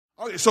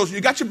Okay, so you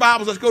got your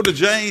Bibles. Let's go to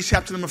James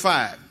chapter number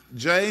 5.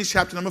 James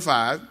chapter number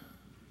 5.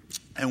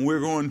 And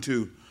we're going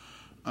to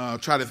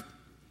try to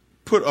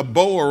put a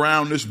bow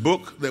around this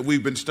book that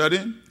we've been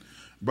studying.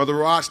 Brother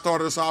Rod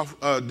started us off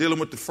dealing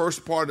with the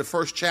first part of the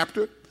first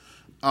chapter.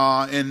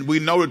 And we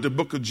know that the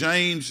book of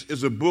James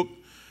is a book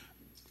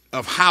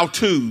of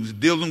how-tos,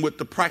 dealing with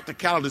the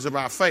practicalities of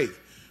our faith.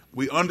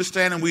 We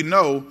understand and we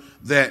know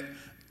that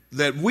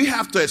we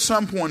have to, at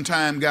some point in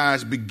time,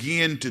 guys,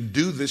 begin to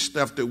do this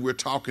stuff that we're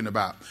talking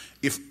about.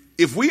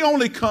 If we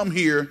only come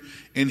here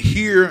and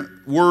hear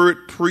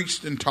word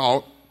preached and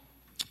taught,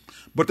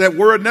 but that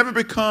word never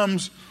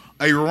becomes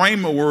a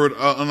rhema word,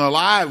 an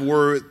alive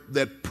word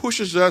that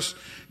pushes us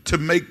to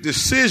make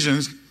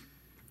decisions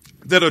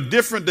that are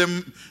different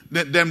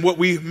than what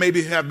we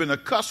maybe have been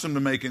accustomed to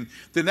making,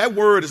 then that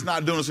word is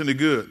not doing us any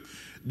good.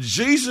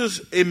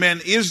 Jesus, amen,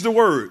 is the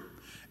word.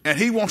 And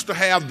he wants to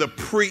have the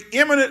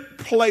preeminent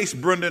place,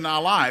 Brenda, in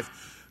our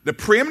life. The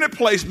preeminent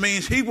place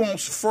means he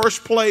wants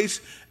first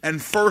place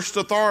and first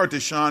authority,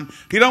 Sean.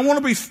 He don't want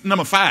to be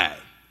number 5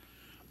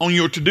 on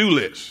your to-do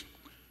list.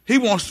 He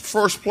wants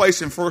first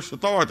place and first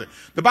authority.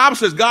 The Bible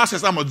says, God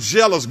says, I'm a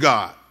jealous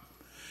God.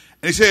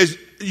 And he says,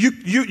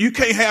 you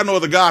can't have no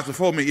other gods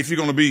before me if you're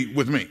going to be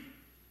with me.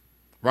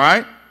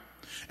 Right?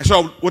 And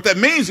so what that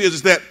means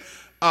is that,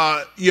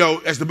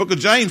 as the book of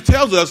James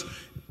tells us,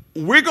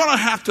 we're going to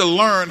have to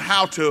learn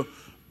how to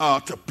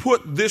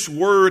put this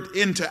word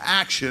into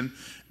action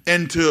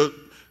and to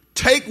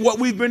take what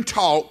we've been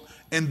taught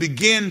and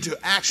begin to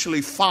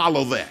actually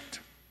follow that.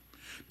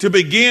 To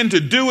begin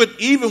to do it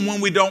even when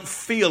we don't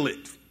feel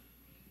it.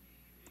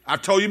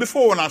 I've told you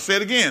before and I'll say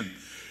it again.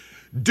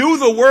 Do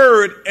the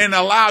word and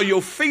allow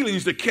your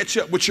feelings to catch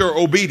up with your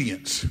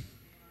obedience.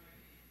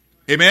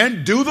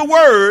 Amen? Do the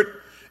word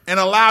and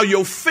allow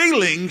your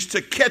feelings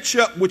to catch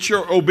up with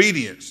your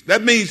obedience.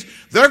 That means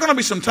there are going to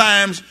be some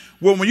times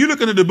when you look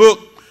into the book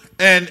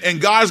and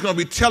God is going to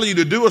be telling you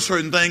to do a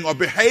certain thing or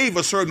behave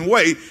a certain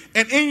way,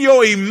 and in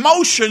your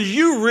emotions,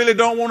 you really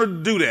don't want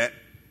to do that.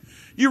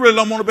 You really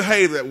don't want to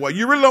behave that way.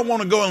 You really don't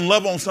want to go and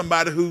love on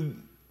somebody who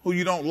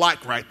you don't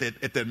like right there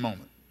at that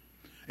moment.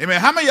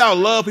 Amen. How many of y'all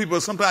love people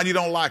but sometimes you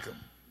don't like them?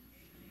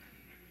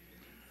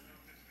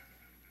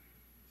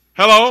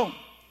 Hello?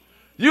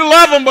 You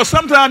love them, but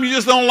sometimes you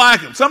just don't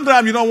like them.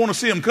 Sometimes you don't want to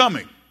see them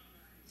coming.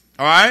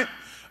 All right?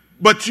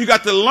 But you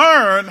got to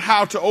learn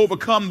how to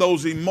overcome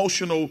those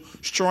emotional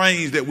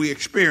strains that we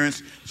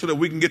experience so that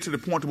we can get to the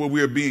point where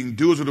we are being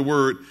doers of the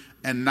word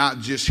and not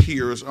just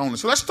hearers only.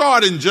 So let's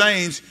start in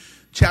James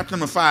chapter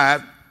number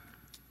 5,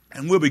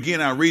 and we'll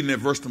begin our reading at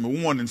verse number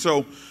 1. And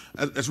so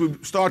as we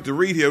start to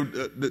read here,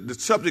 the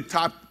subject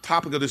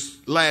topic of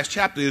this last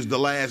chapter is the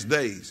last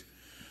days.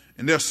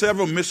 And there are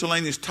several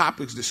miscellaneous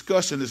topics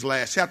discussed in this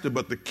last chapter,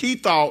 but the key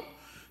thought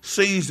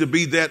seems to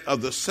be that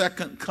of the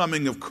second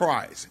coming of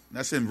Christ.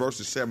 That's in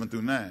verses 7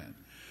 through 9.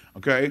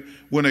 Okay?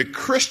 When a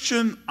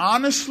Christian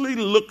honestly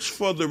looks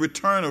for the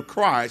return of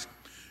Christ,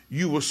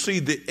 you will see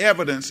the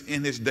evidence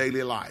in his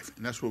daily life.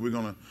 And that's what we're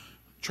going to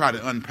try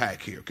to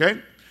unpack here.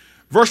 Okay?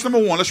 Verse number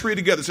 1, let's read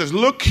together. It says,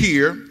 "Look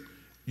here,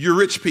 you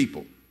rich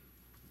people.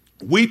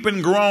 Weep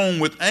and groan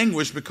with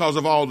anguish because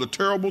of all the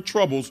terrible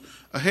troubles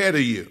ahead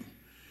of you.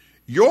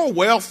 Your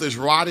wealth is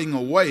rotting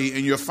away,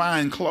 and your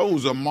fine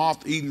clothes are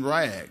moth-eaten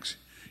rags.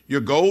 Your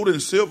gold and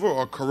silver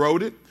are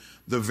corroded.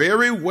 The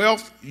very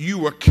wealth you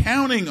were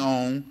counting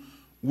on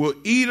will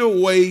eat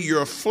away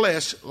your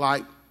flesh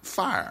like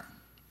fire.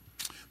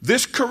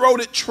 This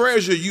corroded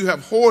treasure you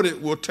have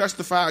hoarded will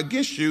testify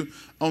against you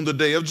on the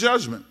day of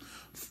judgment.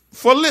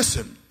 For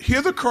listen,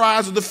 hear the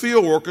cries of the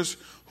field workers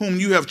whom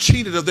you have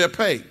cheated of their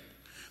pay.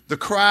 The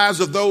cries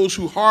of those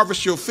who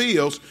harvest your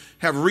fields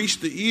have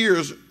reached the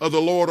ears of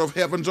the Lord of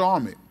heaven's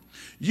army.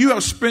 You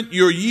have spent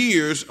your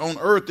years on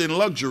earth in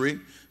luxury,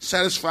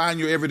 satisfying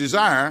your every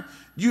desire.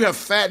 You have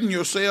fattened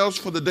yourselves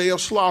for the day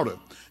of slaughter.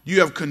 You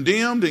have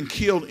condemned and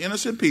killed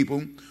innocent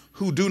people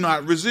who do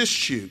not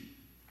resist you."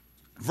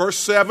 Verse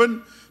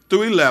 7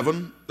 through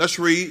 11, let's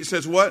read. It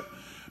says what?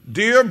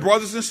 "Dear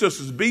brothers and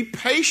sisters, be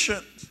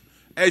patient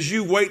as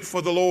you wait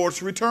for the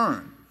Lord's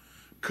return.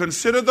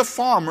 Consider the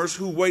farmers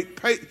who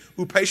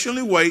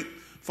patiently wait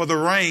for the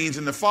rains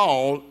in the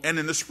fall and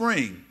in the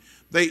spring.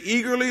 They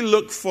eagerly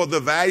look for the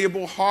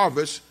valuable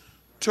harvest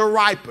to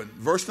ripen."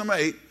 Verse number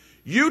 8,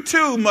 "You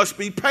too must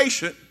be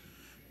patient.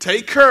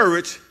 Take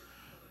courage,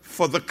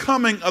 for the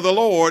coming of the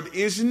Lord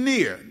is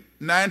near."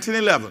 9, 10,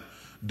 11.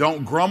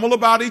 "Don't grumble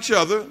about each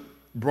other,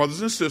 brothers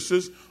and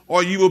sisters,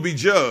 or you will be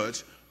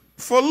judged.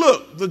 For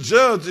look, the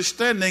judge is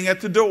standing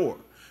at the door."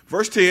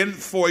 Verse 10,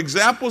 "For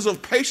examples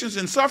of patience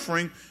and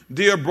suffering,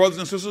 dear brothers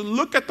and sisters,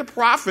 look at the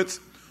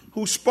prophets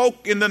who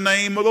spoke in the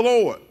name of the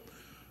Lord.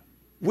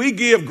 We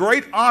give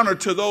great honor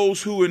to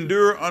those who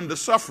endure under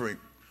suffering.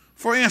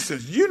 For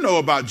instance, you know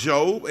about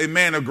Job, a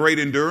man of great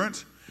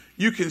endurance.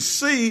 You can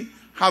see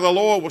how the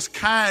Lord was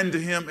kind to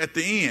him at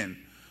the end.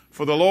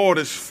 For the Lord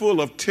is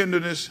full of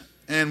tenderness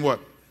and what?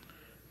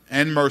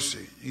 And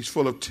mercy. He's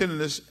full of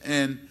tenderness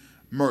and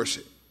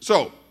mercy."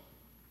 So,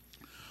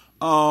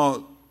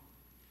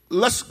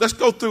 let's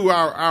go through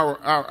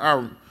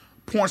our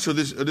points of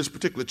this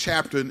particular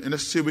chapter, and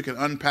let's see if we can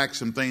unpack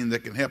some things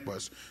that can help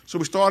us. So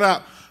we start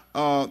out,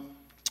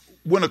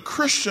 when a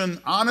Christian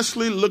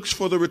honestly looks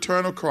for the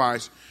return of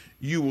Christ,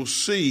 you will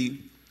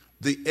see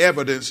the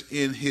evidence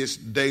in his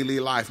daily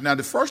life. Now,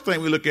 the first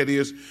thing we look at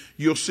is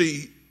you'll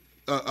see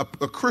a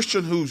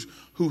Christian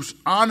who's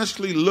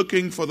honestly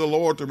looking for the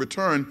Lord to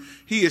return.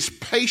 He is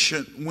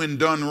patient when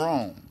done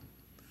wrong.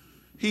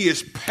 He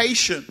is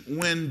patient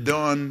when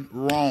done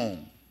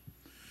wrong.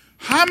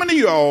 How many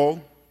of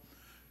y'all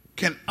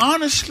can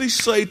honestly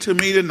say to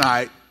me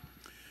tonight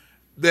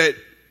that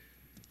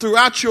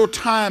throughout your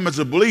time as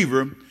a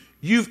believer,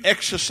 you've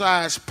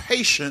exercised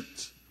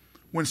patience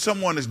when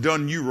someone has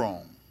done you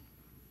wrong?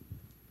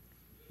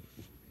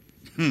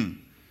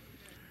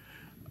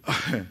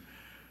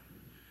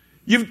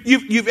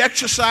 You've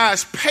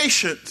exercised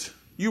patience.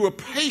 You were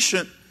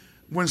patient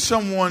when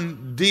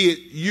someone did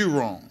you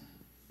wrong.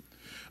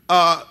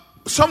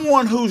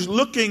 Someone who's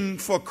looking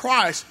for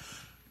Christ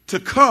to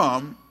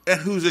come and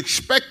who's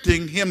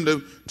expecting him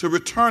to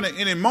return at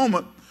any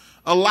moment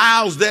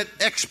allows that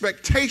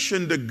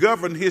expectation to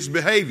govern his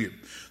behavior.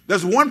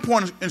 There's one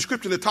point in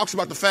Scripture that talks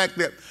about the fact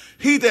that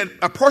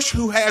a person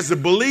who has the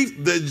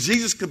belief that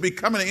Jesus could be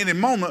coming at any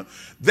moment,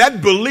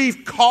 that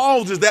belief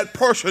causes that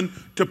person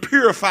to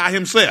purify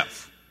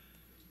himself.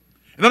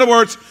 In other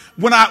words,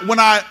 when I'm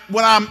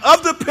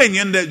of the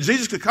opinion that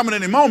Jesus could come at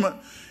any moment,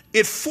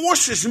 it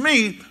forces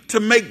me to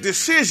make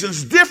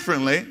decisions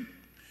differently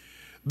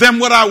than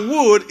what I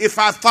would if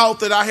I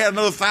thought that I had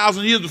another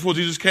 1,000 years before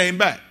Jesus came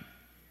back.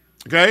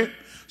 Okay?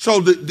 So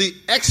the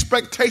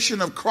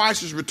expectation of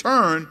Christ's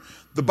return,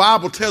 the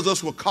Bible tells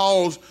us, will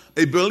cause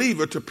a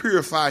believer to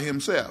purify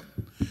himself.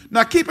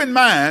 Now keep in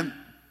mind,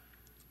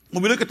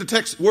 when we look at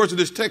the words of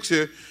this text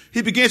here,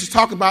 he begins to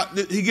talk about,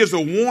 he gives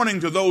a warning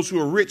to those who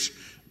are rich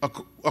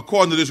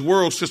according to this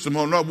world system,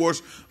 or in other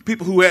words,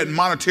 people who had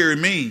monetary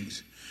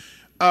means.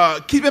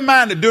 Keep in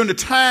mind that during the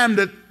time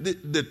that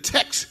the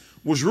text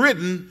was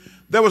written,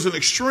 there was an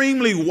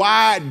extremely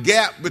wide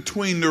gap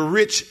between the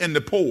rich and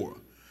the poor.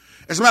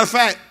 As a matter of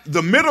fact,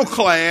 the middle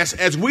class,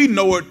 as we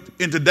know it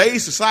in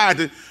today's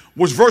society,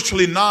 was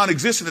virtually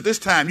non-existent at this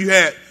time. You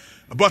had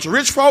a bunch of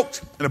rich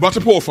folks and a bunch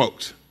of poor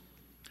folks.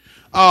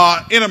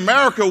 In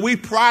America, we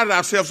prided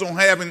ourselves on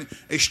having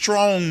a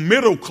strong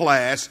middle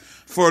class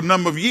for a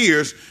number of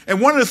years. And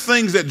one of the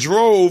things that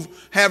drove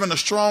having a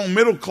strong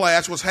middle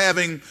class was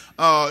having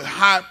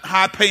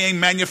high-paying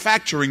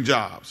manufacturing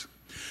jobs.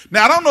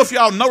 Now, I don't know if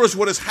y'all noticed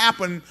what has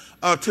happened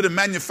to the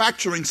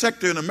manufacturing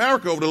sector in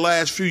America over the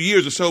last few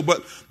years or so,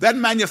 but that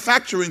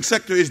manufacturing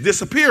sector is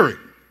disappearing.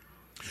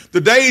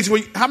 The days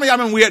when, how many of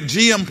y'all remember we had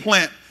GM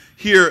plant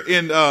here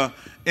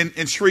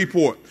in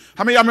Shreveport?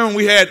 How many of y'all remember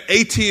we had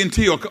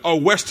AT&T or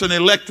Western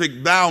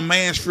Electric down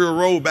Mansfield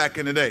Road back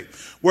in the day,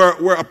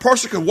 where a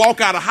person could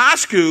walk out of high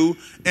school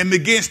and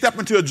begin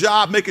stepping into a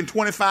job making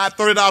 $25,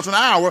 $30 an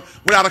hour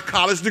without a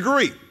college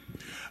degree?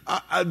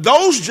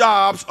 Those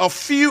jobs are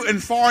few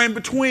and far in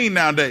between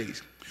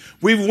nowadays.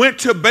 We went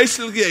to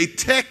basically a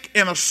tech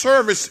and a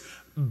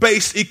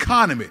service-based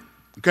economy.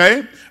 Okay?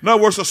 In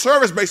other words, a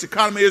service-based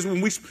economy is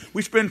when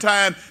we spend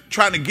time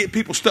trying to get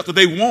people stuff that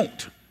they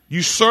want.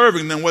 You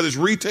serving them, whether it's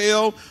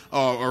retail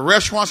or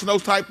restaurants and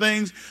those type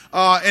things.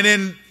 And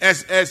then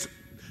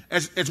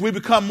as we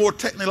become more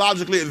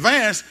technologically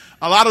advanced,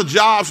 a lot of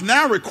jobs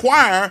now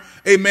require,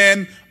 you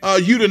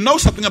to know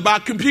something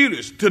about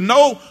computers, to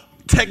know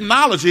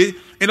technology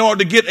in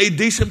order to get a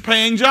decent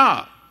paying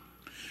job.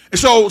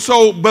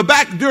 And but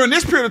back during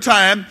this period of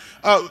time,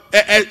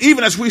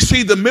 even as we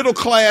see the middle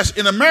class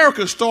in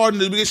America starting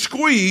to get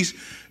squeezed,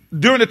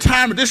 during the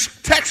time that this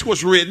text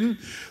was written,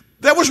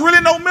 there was really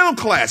no middle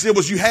class. It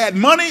was you had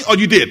money or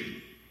you didn't.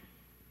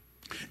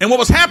 And what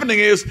was happening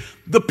is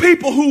the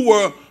people who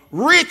were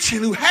rich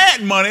and who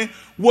had money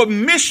were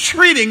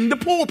mistreating the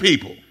poor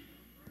people.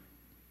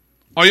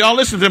 Are y'all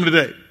listening to me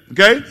today?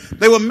 Okay?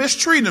 They were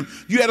mistreating them.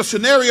 You had a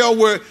scenario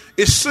where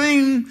it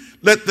seemed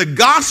that the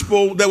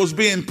gospel that was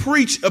being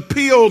preached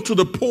appealed to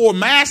the poor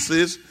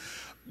masses,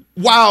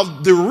 while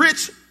the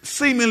rich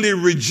seemingly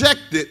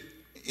rejected,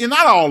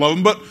 not all of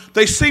them, but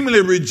they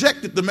seemingly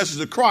rejected the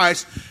message of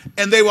Christ,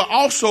 and they were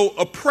also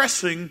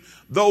oppressing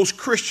those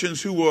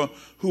Christians who were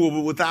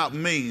without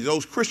means,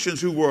 those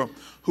Christians who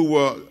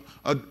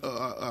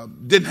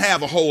didn't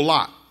have a whole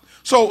lot.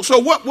 So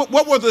what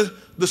were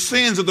the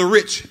sins of the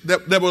rich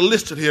that were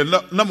listed here?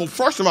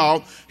 First of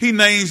all, he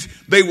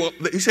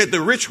said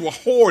the rich were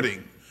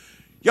hoarding.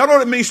 Y'all know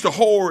what it means to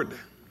hoard?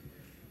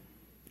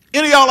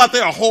 Any of y'all out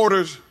there are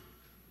hoarders?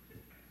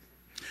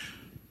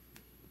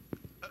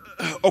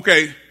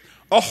 Okay.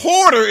 A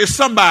hoarder is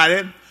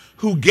somebody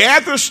who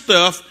gathers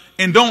stuff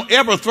and don't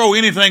ever throw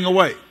anything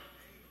away.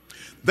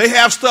 They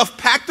have stuff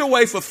packed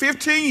away for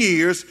 15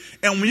 years,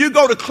 and when you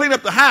go to clean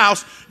up the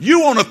house, you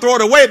want to throw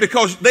it away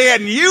because they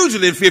hadn't used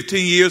it in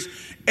 15 years,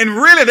 and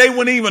really they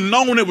wouldn't even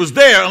known it was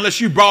there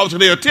unless you brought it to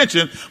their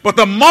attention. But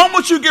the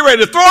moment you get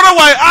ready to throw it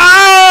away,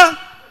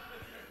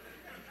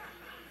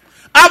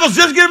 I was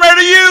just getting ready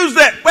to use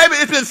that. Baby,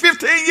 it's been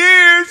 15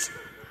 years.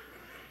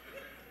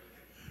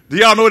 Do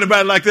y'all know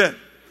anybody like that?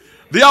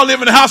 Do y'all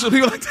live in a house with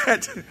people like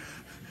that?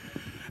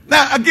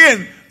 Now,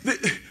 again,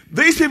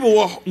 these people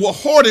were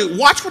hoarding.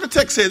 Watch what the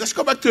text says. Let's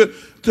go back to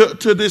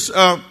this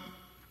the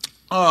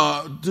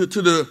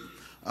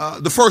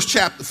first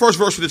chapter, the first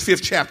verse of this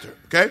 5th chapter.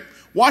 Okay,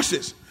 watch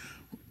this.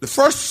 The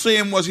first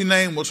sin was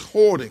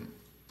hoarding,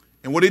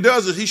 and what he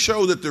does is he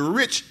shows that the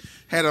rich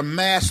had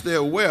amassed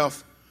their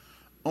wealth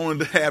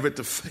only to have it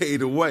to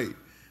fade away.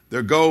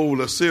 Their gold,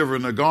 their silver,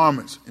 and their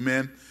garments,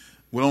 amen,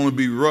 will only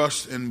be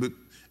rust and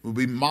will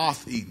be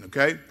moth-eaten.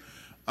 Okay,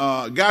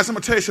 guys, I'm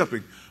gonna tell you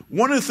something.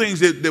 One of the things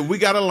that we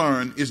got to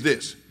learn is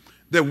this: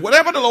 that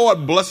whatever the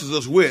Lord blesses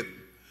us with,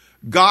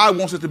 God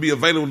wants it to be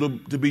available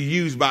to be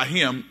used by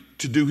Him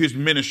to do His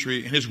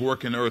ministry and His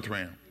work in the earth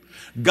realm.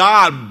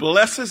 God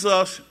blesses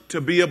us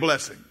to be a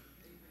blessing.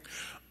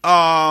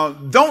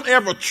 Don't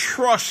ever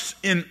trust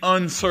in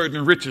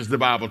uncertain riches, the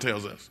Bible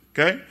tells us.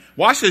 Okay?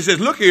 Watch this. It says,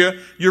 look here,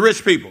 you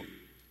rich people.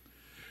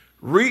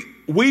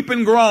 Weep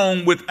and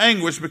groan with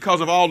anguish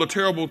because of all the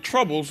terrible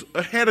troubles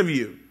ahead of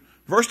you.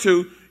 Verse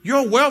 2,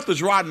 your wealth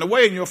is rotting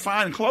away and your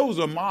fine clothes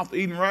are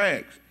moth-eaten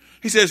rags.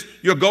 He says,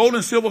 your gold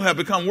and silver have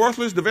become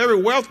worthless. The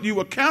very wealth you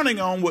were counting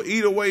on will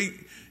eat away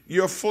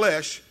your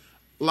flesh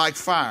like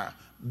fire.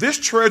 This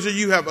treasure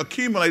you have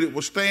accumulated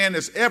will stand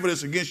as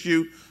evidence against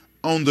you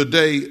on the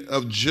day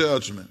of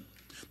judgment.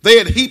 They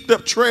had heaped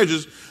up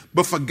treasures,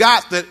 but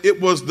forgot that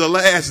it was the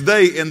last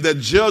day and that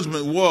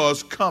judgment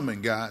was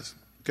coming, guys.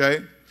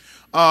 Okay?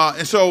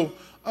 And so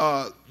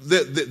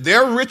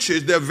their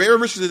riches, their very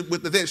riches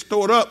that they had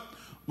stored up,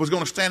 was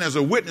going to stand as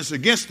a witness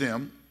against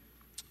them,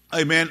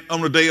 amen,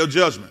 on the day of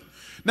judgment.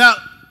 Now,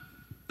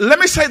 let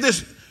me say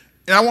this,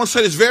 and I want to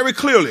say this very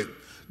clearly.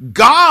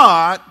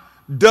 God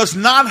does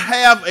not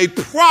have a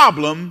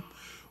problem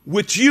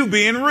with you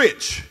being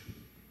rich.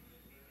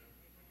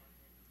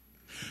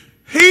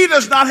 He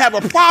does not have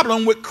a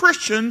problem with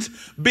Christians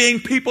being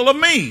people of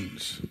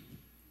means.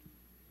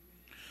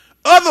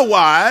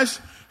 Otherwise,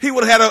 he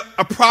would have had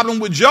a problem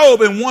with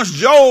Job, and once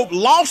Job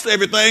lost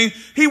everything,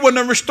 he wouldn't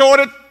have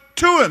restored it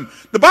to him.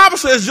 The Bible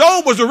says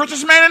Job was the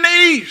richest man in the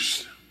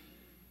East.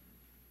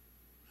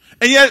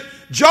 And yet,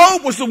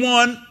 Job was the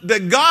one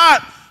that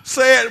God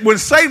said when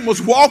Satan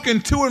was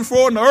walking to and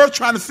fro in the earth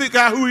trying to figure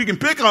out who he can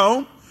pick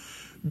on,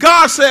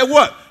 God said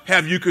what?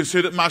 Have you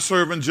considered my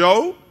servant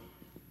Job?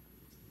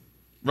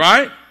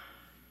 Right?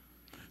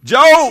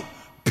 Job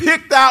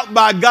picked out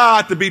by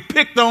God to be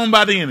picked on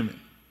by the enemy.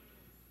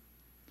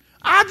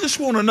 I just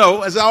want to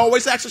know, as I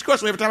always ask this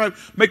question every time I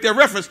make that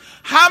reference,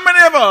 how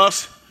many of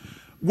us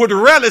would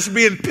relish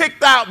being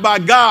picked out by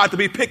God to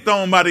be picked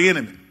on by the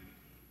enemy?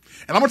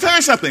 And I'm going to tell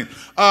you something.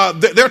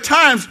 There are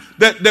times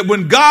that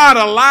when God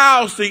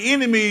allows the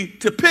enemy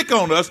to pick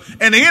on us,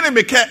 and the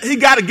enemy he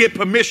got to get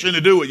permission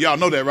to do it. Y'all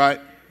know that, right?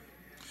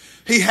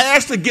 He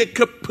has to get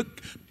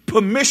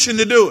permission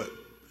to do it.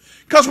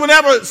 Because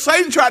whenever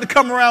Satan tried to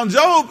come around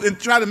Job and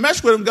try to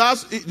mess with him,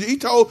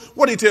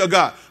 what did he tell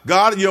God?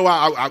 God,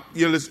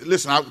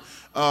 listen,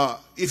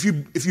 if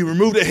you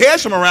remove the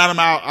hairs from around him,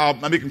 I'll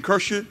make him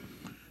curse you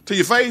to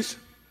your face.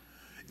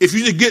 If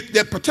you just get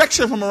that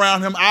protection from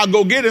around him, I'll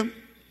go get him.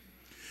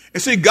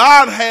 And see,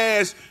 God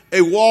has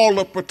a wall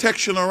of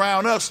protection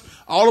around us.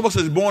 All of us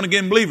as born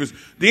again believers.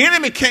 The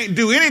enemy can't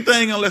do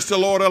anything unless the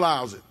Lord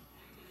allows it.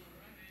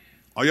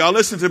 Are y'all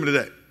listening to me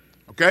today?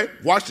 Okay?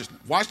 Watch this.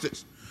 Watch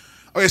this.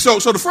 Okay, so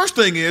the first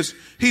thing is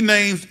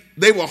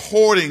they were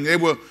hoarding, they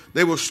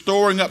were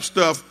storing up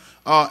stuff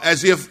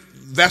as if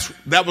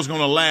that was going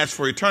to last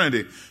for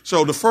eternity.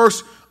 So the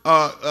first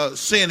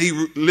sin he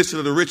listed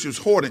of the rich was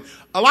hoarding.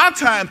 A lot of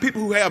times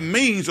people who have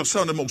means are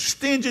some of the most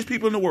stingy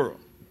people in the world.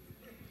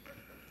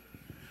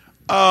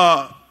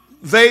 Now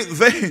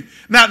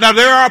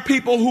there are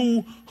people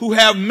who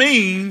have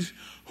means,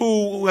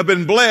 who have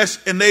been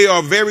blessed, and they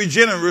are very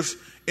generous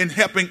in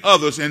helping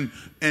others and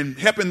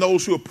helping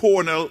those who are poor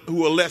and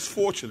who are less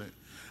fortunate.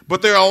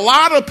 But there are a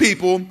lot of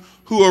people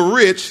who are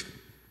rich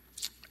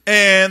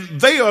and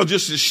they are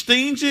just as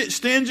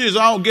stingy as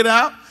all get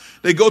out.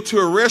 They go to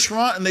a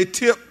restaurant and they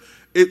tip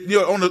it,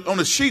 on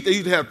the sheet they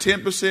either have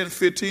 10%,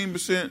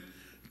 15%,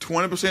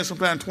 20%,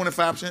 sometimes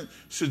 25%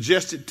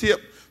 suggested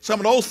tip. Some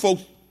of those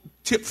folks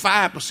tip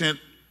 5%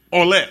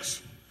 or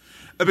less.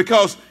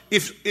 Because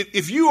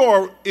if you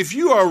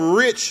are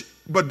rich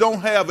but don't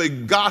have a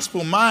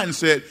gospel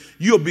mindset,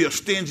 you'll be a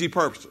stingy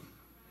person.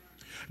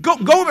 Go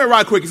there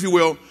right quick, if you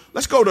will.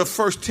 Let's go to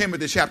 1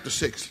 Timothy chapter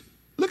 6.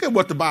 Look at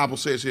what the Bible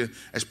says here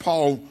as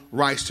Paul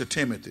writes to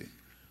Timothy.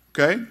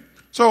 Okay?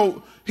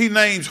 So he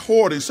names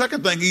hoarding.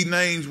 Second thing he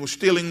names was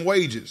stealing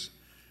wages.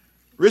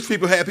 Rich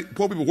people had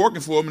poor people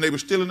working for them and they were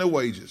stealing their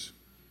wages.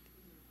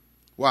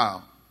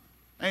 Wow.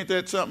 Ain't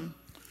that something?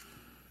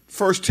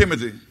 1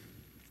 Timothy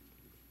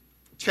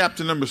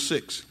chapter number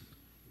 6.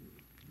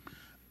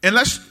 And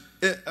let's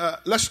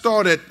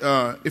start at,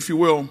 if you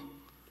will,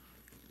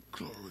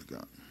 glory to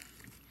God.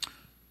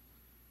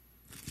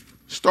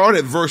 Start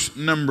at verse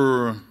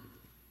number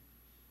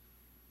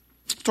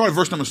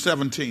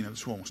 17.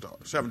 That's where we'll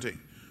start. 17.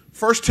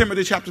 1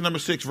 Timothy chapter number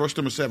 6, verse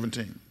number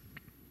 17.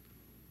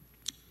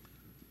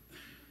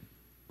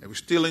 They were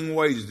stealing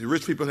wages. The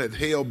rich people had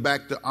held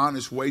back the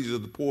honest wages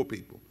of the poor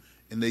people,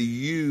 and they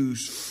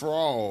used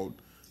fraud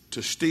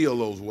to steal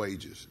those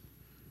wages.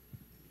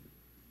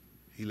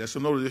 He lets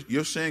them know that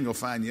your sin will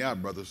find you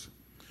out, brothers.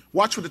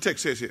 Watch what the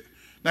text says here.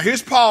 Now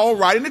here's Paul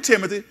writing to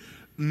Timothy.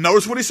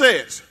 Notice what he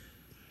says.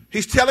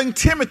 He's telling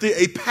Timothy,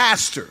 a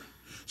pastor.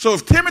 So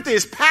if Timothy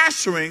is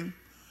pastoring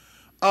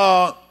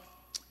a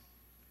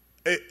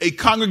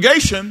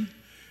congregation,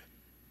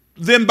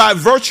 then by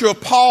virtue of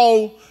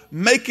Paul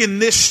making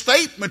this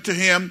statement to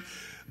him,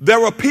 there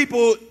were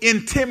people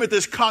in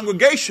Timothy's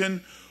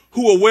congregation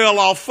who are well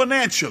off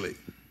financially.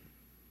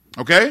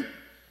 Okay?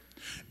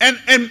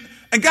 And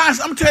guys,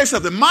 I'm going to tell you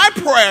something. My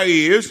prayer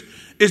is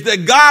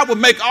that God would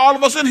make all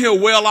of us in here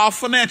well off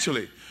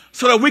financially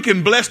so that we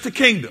can bless the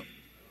kingdom.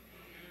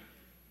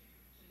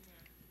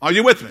 Are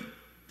you with me?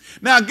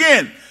 Now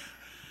again,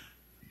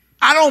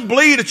 I don't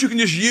believe that you can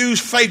just use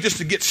faith just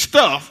to get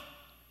stuff.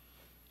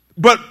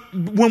 But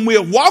when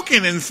we're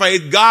walking in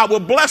faith, God will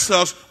bless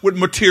us with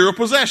material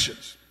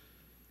possessions.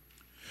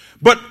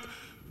 But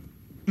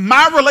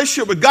my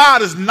relationship with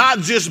God is not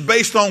just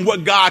based on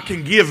what God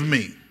can give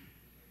me.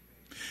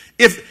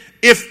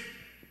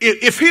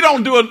 If he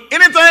don't do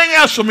anything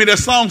else for me, that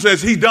song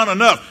says he's done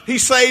enough. He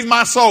saved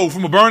my soul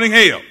from a burning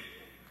hell.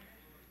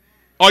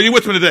 Are you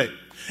with me today?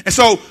 And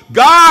so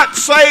God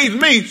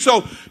saved me.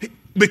 So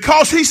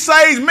because he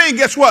saved me,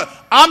 guess what?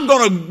 I'm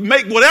going to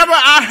make whatever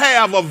I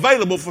have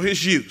available for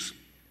his use.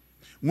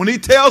 When he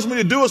tells me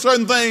to do a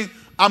certain thing,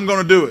 I'm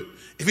going to do it.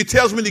 If he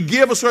tells me to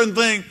give a certain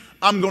thing,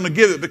 I'm going to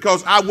give it,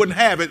 because I wouldn't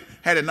have it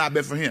had it not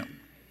been for him.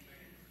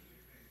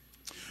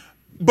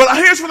 But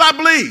here's what I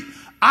believe.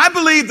 I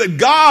believe that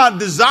God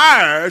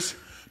desires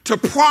to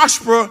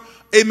prosper,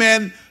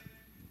 amen,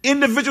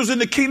 individuals in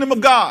the kingdom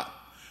of God.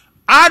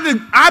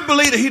 I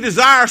believe that he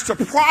desires to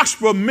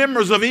prosper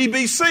members of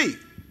EBC,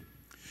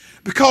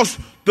 because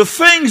the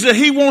things that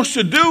he wants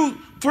to do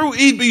through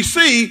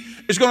EBC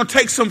is going to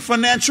take some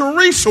financial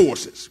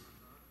resources.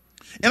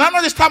 And I'm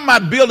not just talking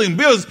about building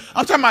buildings.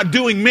 I'm talking about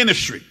doing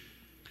ministry.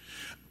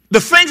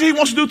 The things that he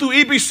wants to do through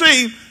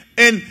EBC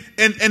and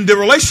the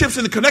relationships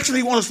and the connections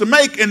he wants us to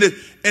make and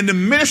the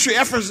ministry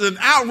efforts and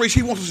outreach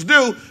he wants us to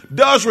do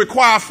does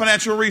require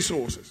financial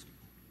resources.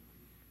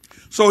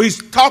 So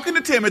he's talking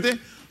to Timothy,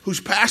 who's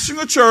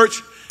pastoring a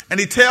church, and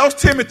he tells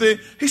Timothy,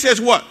 he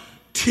says what?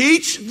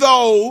 Teach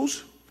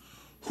those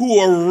who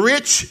are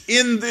rich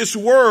in this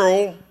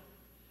world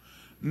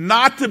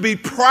not to be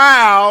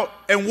proud,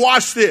 and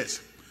watch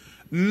this,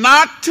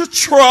 not to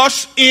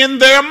trust in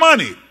their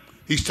money.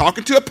 He's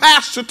talking to a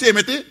pastor,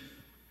 Timothy,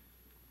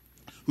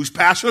 who's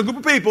pastoring a group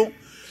of people.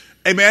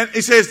 Amen.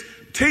 He says,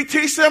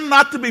 teach them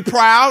not to be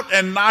proud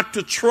and not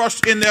to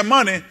trust in their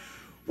money,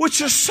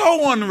 which is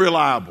so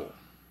unreliable.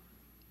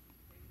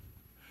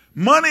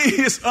 Money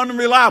is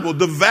unreliable.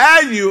 The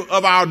value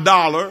of our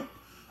dollar,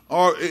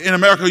 or in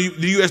America,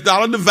 the U.S.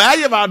 dollar, the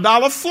value of our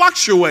dollar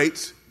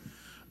fluctuates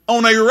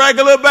on a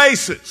regular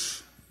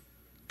basis.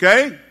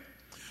 Okay?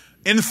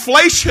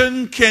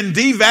 Inflation can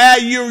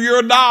devalue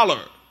your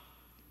dollar.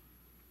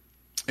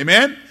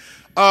 Amen?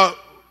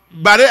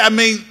 By that, I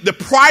mean the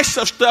price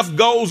of stuff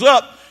goes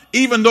up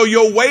even though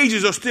your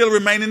wages are still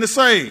remaining the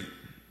same.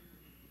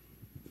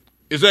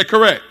 Is that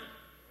correct?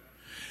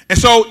 And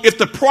so if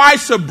the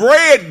price of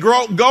bread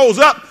goes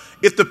up,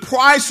 if the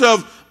price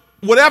of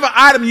whatever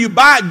item you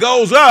buy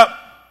goes up,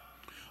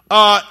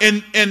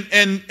 and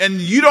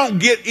you don't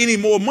get any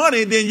more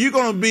money, then you're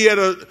going to be at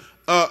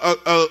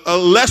a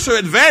lesser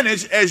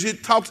advantage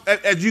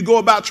as you go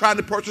about trying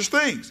to purchase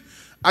things.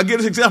 I give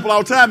this example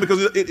all the time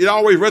because it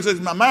always resonates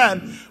in my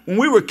mind. When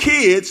we were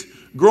kids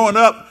growing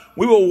up,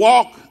 we would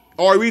walk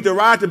or we'd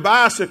ride the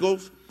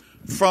bicycles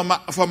from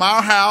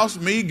our house.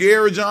 Me,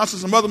 Gary Johnson,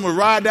 some other them would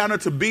ride down there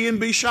to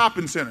B&B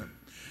Shopping Center.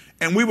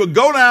 And we would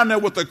go down there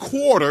with a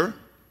quarter,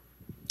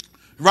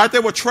 right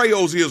there where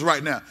Trejo's is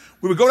right now.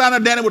 We would go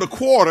down there with a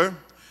quarter,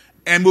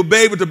 and we'll be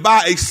able to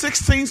buy a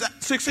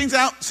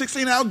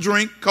 16-ounce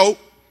drink, Coke,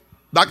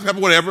 Dr. Pepper,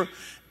 whatever,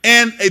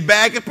 and a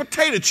bag of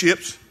potato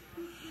chips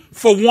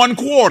for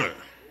 $1.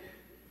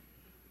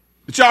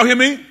 Did y'all hear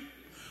me?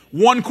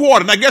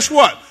 $1. Now guess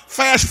what?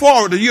 Fast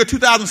forward to the year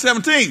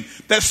 2017.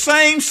 That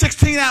same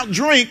 16-ounce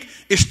drink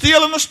is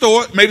still in the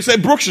store. Maybe say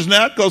Brooks's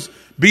now because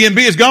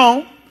B&B is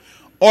gone.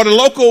 Or the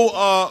local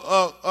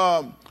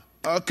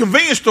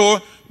convenience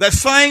store. That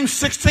same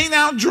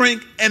 16-ounce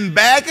drink and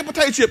bag of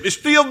potato chip is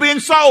still being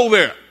sold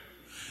there.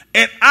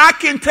 And I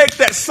can take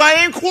that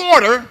same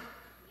quarter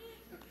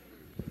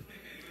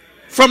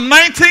from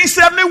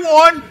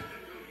 1971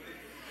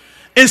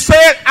 and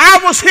said, I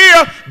was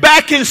here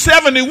back in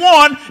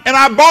 71 and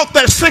I bought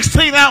that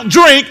 16-ounce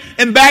drink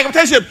and bag of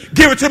potato chip.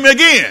 Give it to me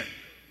again.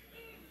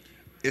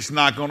 It's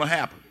not going to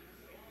happen.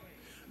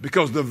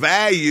 Because the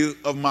value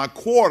of my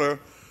quarter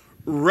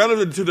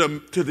relative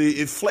to the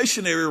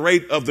inflationary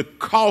rate of the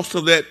cost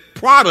of that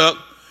product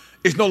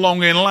is no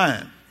longer in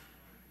line.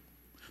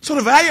 So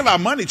the value of our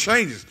money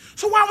changes.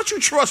 So why would you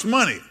trust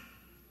money?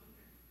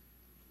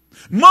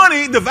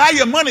 Money, the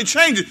value of money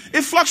changes.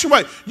 It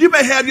fluctuates. You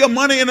may have your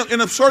money in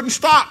a certain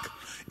stock.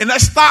 and that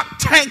stock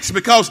tanks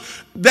because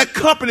that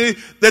company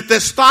that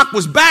stock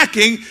was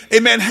backing,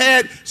 amen,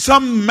 had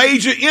some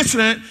major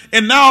incident,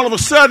 and now all of a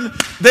sudden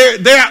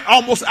they're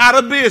almost out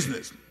of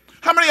business.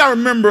 How many of y'all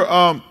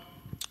remember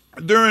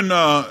during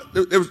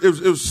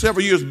it was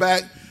several years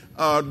back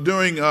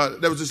during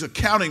there was this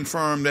accounting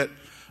firm that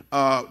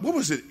what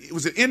was it?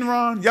 Was it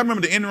Enron? Y'all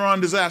remember the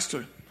Enron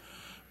disaster?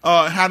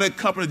 How that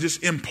company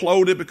just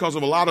imploded because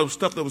of a lot of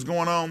stuff that was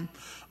going on.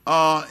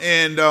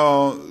 And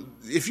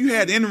if you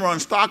had Enron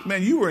stock,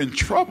 man, you were in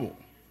trouble.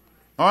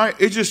 All right,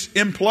 it just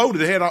imploded.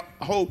 They had a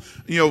whole,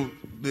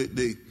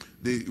 the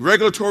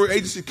regulatory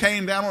agency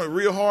came down on it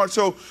real hard.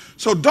 So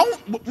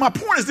don't. My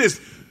point is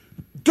this: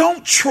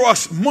 don't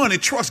trust money,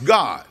 trust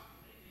God,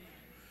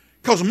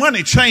 because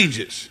money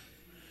changes.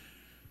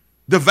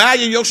 The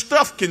value of your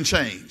stuff can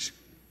change.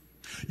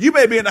 You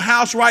may be in a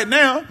house right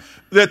now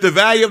that the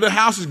value of the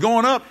house is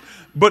going up,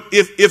 but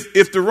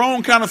if the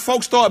wrong kind of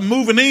folks start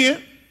moving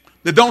in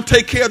that don't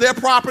take care of their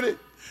property,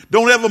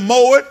 don't ever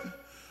mow it,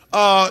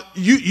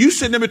 you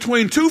sitting in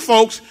between two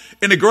folks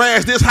and the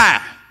grass this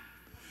high,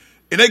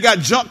 and they got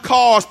junk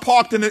cars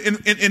parked in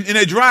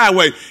their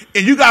driveway,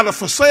 and you got a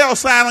for sale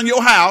sign on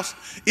your house,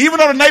 even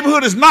though the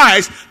neighborhood is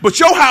nice, but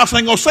your house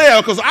ain't gonna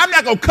sell because I'm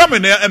not gonna come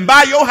in there and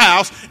buy your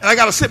house, and I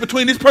got to sit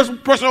between this person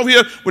over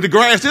here with the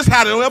grass this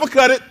high, they'll ever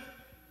cut it,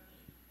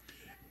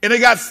 and they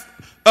got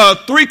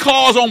 3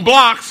 cars on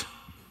blocks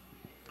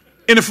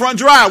in the front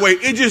driveway.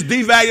 It just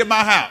devalued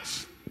my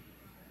house.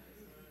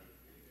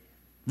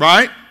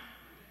 Right?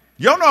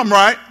 Y'all know I'm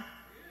right.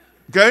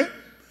 Okay?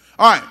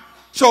 All right.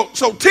 So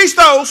teach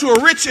those who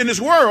are rich in this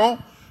world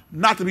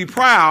not to be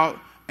proud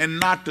and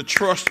not to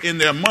trust in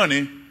their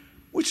money,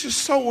 which is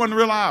so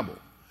unreliable.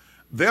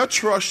 Their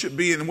trust should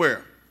be in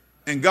where?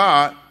 In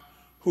God,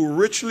 who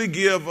richly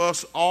give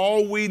us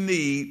all we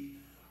need.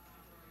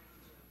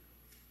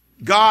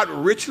 God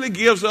richly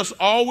gives us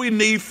all we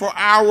need for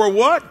our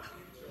what?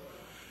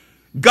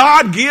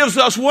 God gives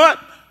us what?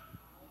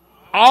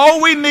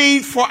 All we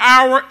need for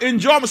our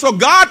enjoyment. So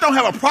God don't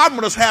have a problem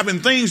with us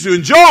having things to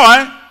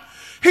enjoy.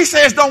 He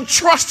says don't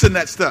trust in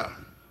that stuff,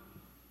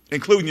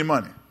 including your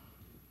money.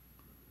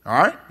 All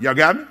right? Y'all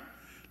got me?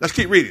 Let's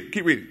keep reading.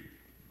 Keep reading.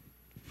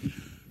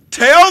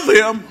 Tell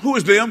them, who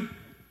is them?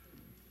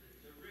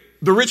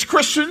 The rich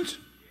Christians.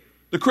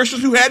 The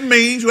Christians who had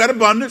means, who had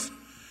abundance.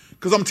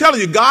 Because I'm telling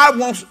you, God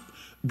wants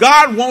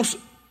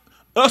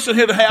us in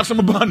here to have some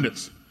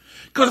abundance.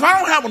 Because if I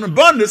don't have an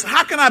abundance,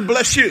 how can I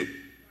bless you?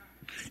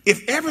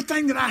 If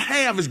everything that I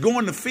have is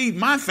going to feed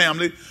my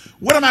family,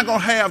 what am I going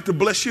to have to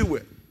bless you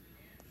with?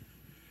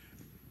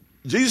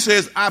 Jesus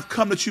says, I've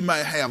come that you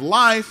may have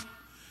life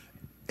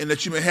and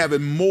that you may have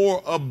it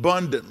more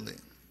abundantly.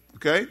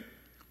 Okay?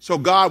 So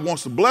God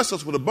wants to bless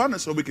us with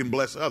abundance so we can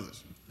bless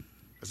others.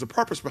 There's a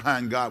purpose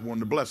behind God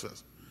wanting to bless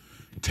us.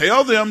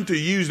 Tell them to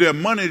use their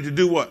money to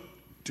do what?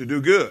 To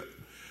do good.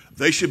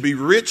 They should be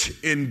rich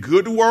in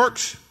good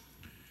works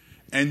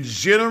and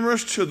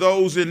generous to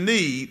those in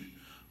need,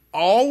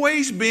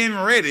 always being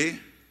ready.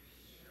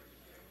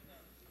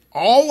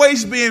 Let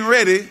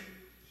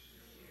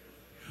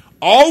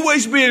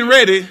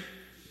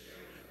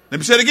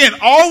me say it again.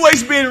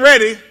 Always being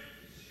ready.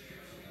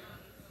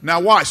 Now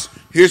watch.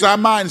 Here's our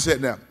mindset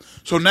now.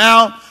 So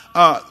now,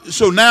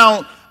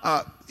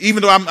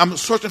 even though I'm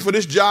searching for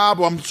this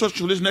job or I'm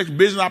searching for this next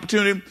business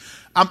opportunity,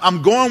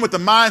 I'm going with the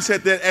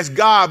mindset that as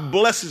God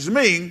blesses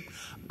me,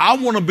 I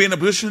want to be in a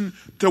position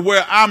to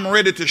where I'm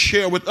ready to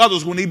share with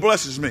others when He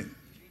blesses me.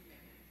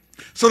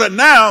 So that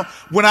now,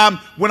 when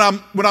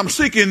I'm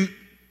seeking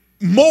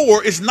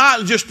more, it's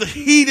not just to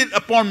heat it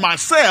upon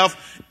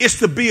myself; it's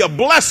to be a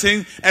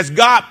blessing as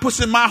God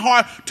puts in my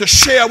heart to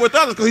share with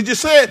others. Because He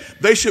just said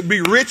they should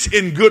be rich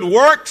in good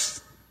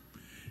works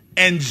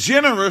and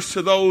generous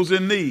to those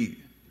in need,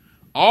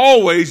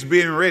 always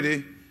being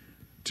ready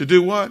to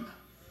do what?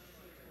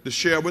 To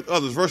share with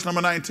others. Verse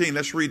number 19,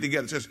 let's read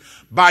together. It says,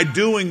 by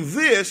doing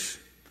this,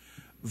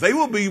 they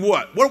will be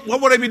what? What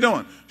will they be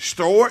doing?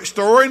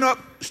 Storing up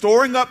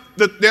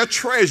their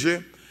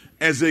treasure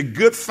as a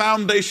good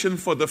foundation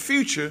for the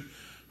future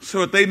so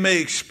that they may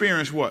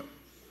experience what?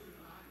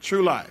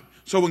 True life.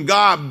 So when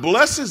God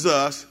blesses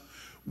us,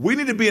 we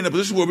need to be in a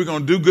position where we're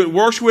going to do good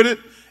works with it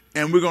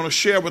and we're going to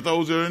share with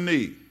those that are in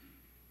need.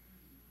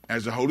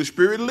 As the Holy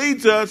Spirit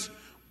leads us,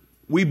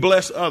 we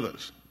bless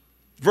others.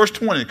 Verse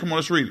 20, come on,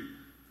 let's read it.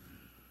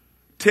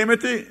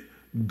 Timothy,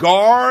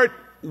 guard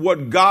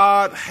what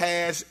God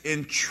has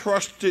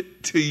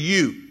entrusted to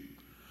you.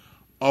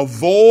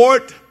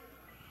 Avoid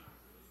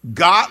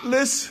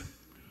godless,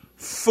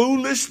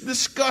 foolish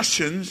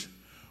discussions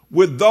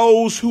with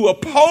those who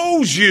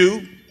oppose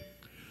you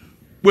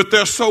with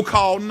their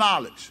so-called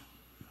knowledge.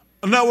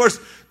 In other words,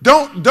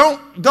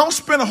 don't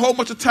spend a whole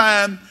bunch of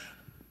time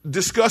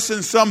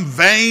discussing some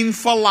vain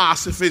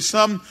philosophy,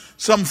 some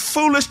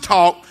foolish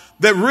talk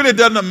that really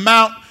doesn't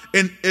amount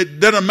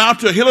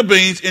to a hill of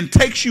beans and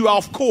takes you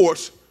off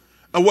course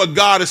of what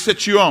God has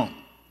set you on.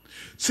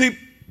 See,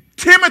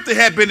 Timothy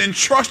had been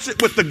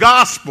entrusted with the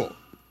gospel.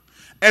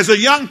 As a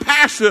young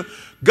pastor,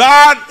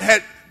 God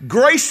had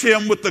graced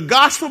him with the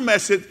gospel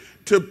message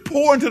to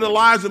pour into the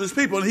lives of his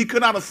people, and he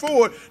could not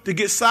afford to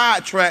get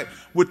sidetracked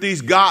with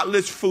these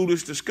godless,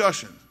 foolish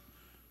discussions.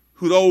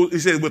 He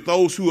said, with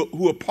those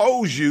who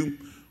oppose you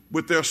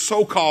with their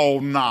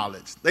so-called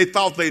knowledge. They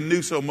thought they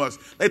knew so much.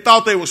 They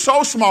thought they were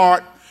so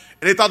smart,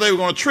 and they thought they were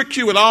going to trick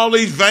you with all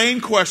these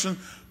vain questions.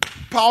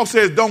 Paul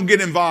says, don't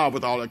get involved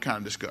with all that kind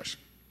of discussion.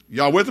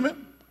 Y'all with me?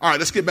 All right,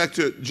 let's get back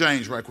to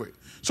James right quick.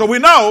 So we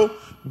know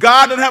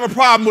God doesn't have a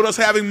problem with us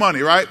having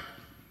money, right?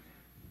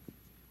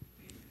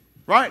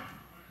 Right?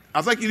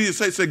 I think you need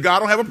to say God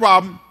don't have a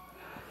problem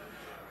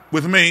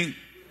with me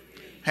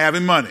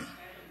having money.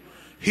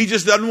 He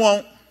just doesn't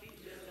want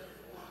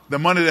the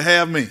money to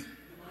have me.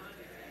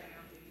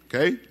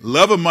 Okay?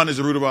 Love of money is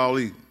the root of all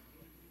evil.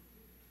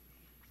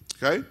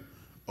 Okay?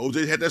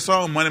 OJ had that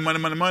song, money, money,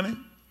 money, money.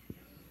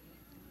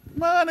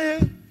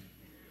 Money.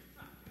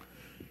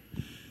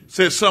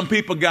 Says some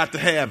people got to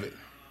have it.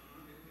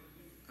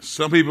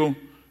 Some people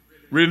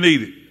really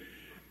need it.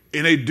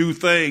 And they do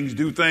things,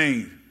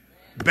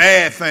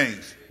 bad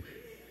things.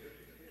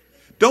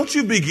 Don't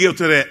you be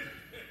guilty of that.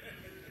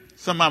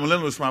 Some of my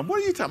millennials smile.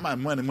 What are you talking about?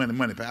 Money, money,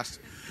 money,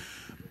 Pastor.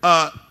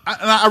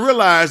 I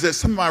realize that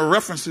some of my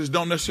references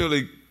don't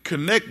necessarily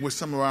connect with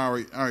some of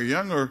our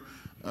younger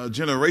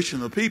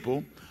generation of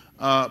people.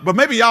 But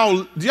maybe do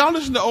y'all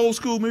listen to old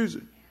school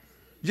music?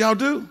 Y'all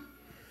do?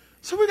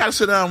 So we got to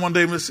sit down one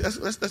day and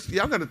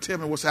y'all got to tell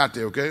me what's out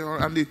there, okay?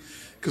 I need,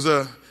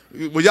 because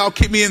will y'all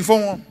keep me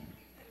informed?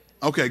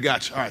 Okay,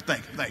 gotcha. All right,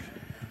 thank you.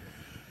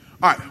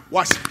 All right,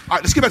 watch. All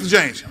right, let's get back to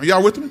James. Are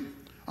y'all with me?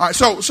 All right,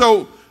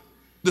 so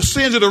the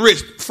sins of the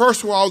rich.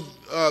 First of all,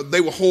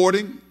 they were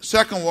hoarding.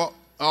 Second of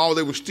all,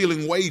 they were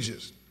stealing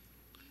wages.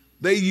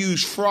 They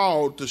used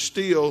fraud to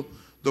steal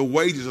the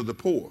wages of the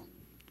poor.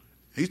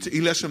 He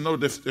lets them know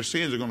that their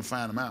sins are going to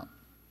find them out.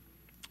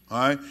 All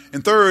right,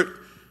 and third,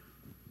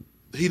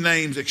 he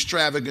names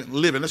extravagant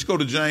living. Let's go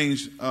to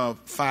James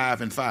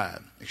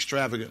 5:5.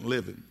 Extravagant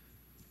living.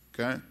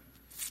 Okay.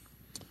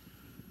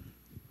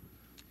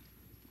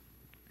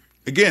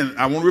 Again,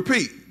 I want to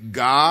repeat,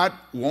 God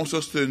wants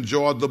us to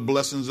enjoy the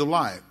blessings of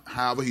life.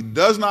 However, he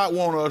does not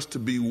want us to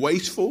be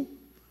wasteful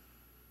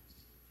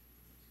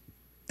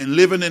and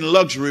living in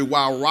luxury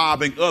while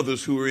robbing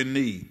others who are in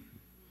need.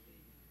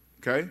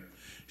 Okay?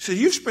 So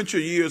you've spent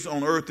your years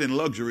on earth in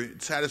luxury,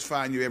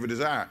 satisfying your every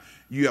desire.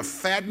 You have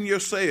fattened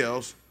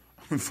yourselves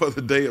for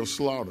the day of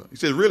slaughter. He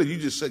says, really, you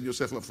just set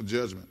yourself up for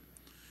judgment.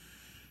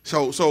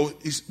 So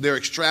they're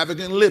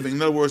extravagant living.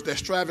 In other words, the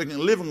extravagant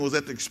living was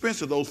at the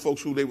expense of those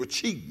folks who they were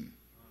cheating.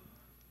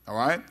 All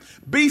right?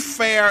 Be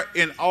fair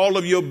in all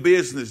of your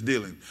business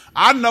dealing.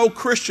 I know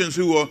Christians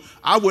who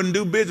I wouldn't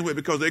do business with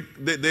because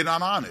they're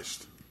not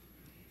honest.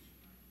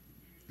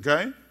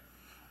 Okay?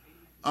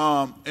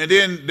 And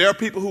then there are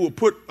people who will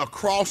put a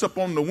cross up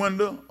on the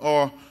window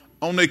or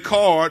on their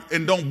card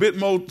and don't bit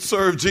more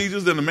serve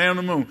Jesus than the man on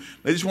the moon.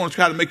 They just want to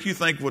try to make you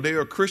think, well,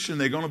 they're a Christian,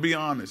 they're going to be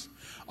honest.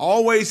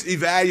 Always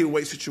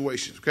evaluate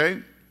situations, okay?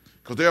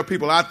 Because there are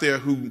people out there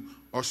who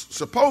are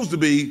supposed to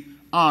be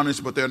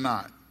honest, but they're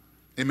not.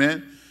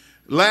 Amen?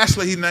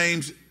 Lastly, he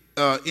names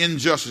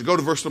injustice. Go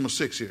to verse number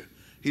 6 here.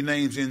 He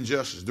names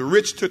injustice. The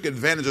rich took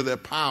advantage of their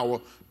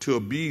power to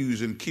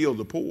abuse and kill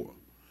the poor.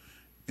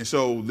 And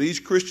so these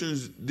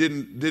Christians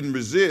didn't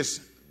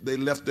resist. They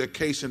left their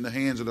case in the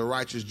hands of the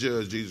righteous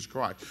judge, Jesus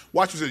Christ.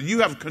 Watch this.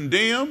 You have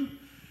condemned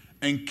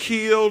and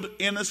killed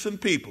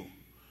innocent people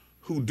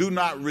who do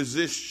not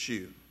resist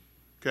you.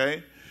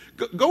 Okay?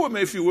 Go with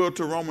me, if you will,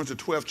 to Romans, the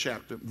 12th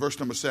chapter, verse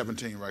number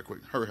 17 right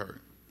quick. Hurry.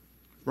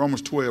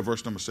 Romans 12,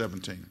 verse number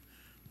 17.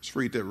 Let's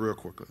read that real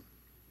quickly.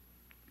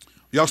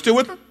 Y'all still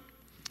with me?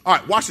 All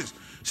right, watch this.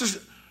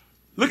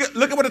 Look at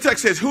what the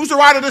text says. Who's the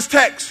writer of this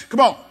text? Come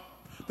on.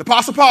 The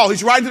Apostle Paul.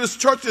 He's writing to this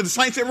church, to the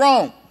saints at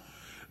Rome.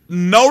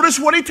 Notice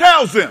what he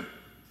tells them.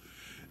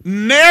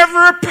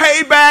 Never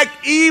pay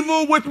back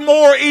evil with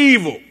more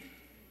evil.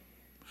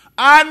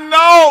 I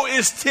know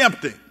it's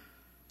tempting.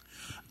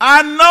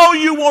 I know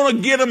you want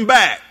to get them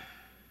back.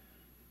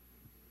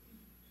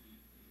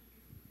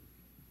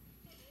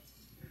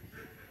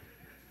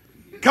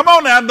 Come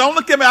on now, don't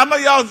look at me. I know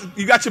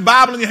you got your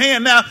Bible in your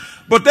hand now,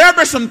 but there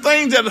are some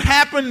things that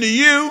happen to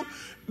you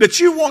that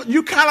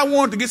you kind of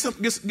want to get a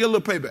little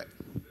payback.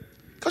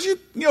 Because you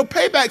know,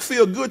 payback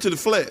feel good to the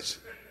flesh.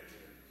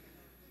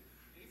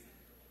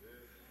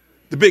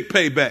 The big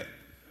payback.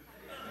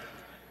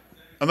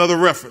 Another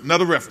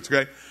reference,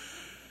 okay?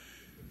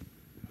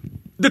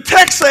 The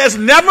text says,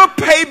 never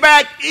pay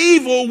back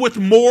evil with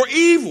more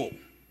evil.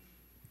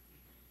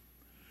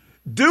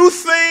 Do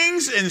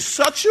things in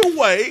such a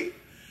way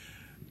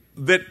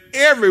that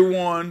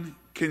everyone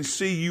can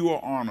see you are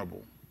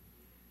honorable.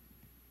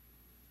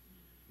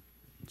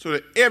 So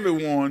that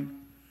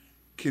everyone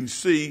can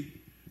see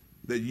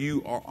that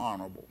you are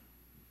honorable.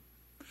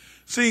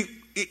 See,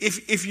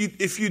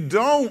 if you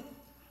don't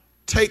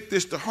take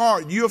this to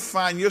heart, you'll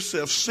find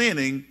yourself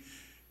sinning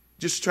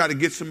just to try to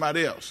get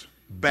somebody else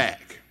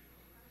back.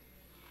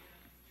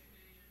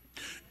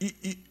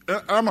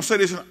 I'm going to say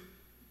this,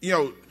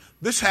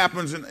 this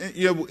happens,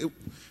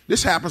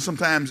 this happens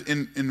sometimes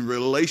in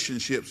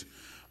relationships.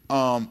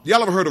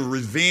 Y'all ever heard of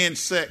revenge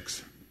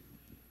sex?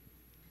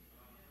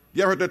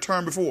 You ever heard that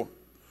term before?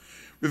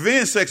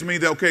 Revenge sex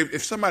means that, okay,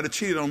 if somebody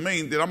cheated on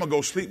me, then I'm going to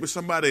go sleep with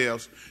somebody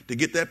else to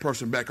get that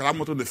person back because I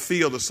want them to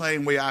feel the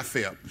same way I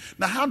felt.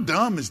 Now, how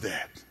dumb is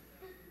that?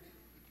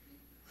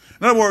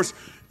 In other words,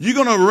 you're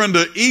going to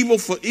render evil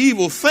for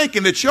evil,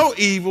 thinking that your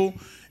evil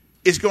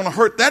is going to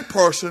hurt that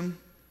person.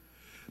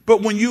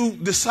 But when you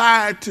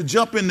decide to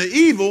jump into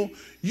evil,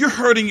 you're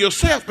hurting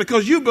yourself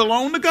because you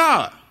belong to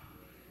God.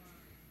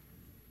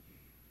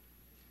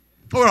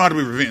 Oh, it don't have to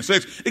be revenge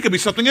sex. It could be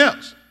something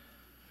else.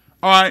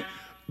 All right.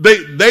 They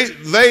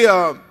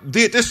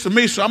did this to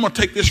me, so I'm going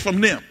to take this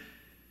from them.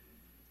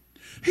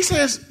 He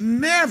says,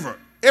 never.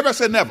 Everybody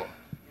said never.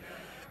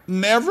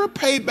 Never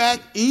pay back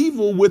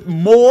evil with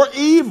more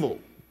evil.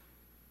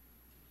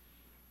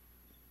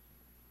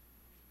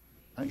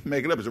 I can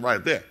make it up. It's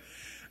right there.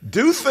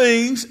 Do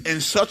things in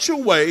such a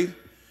way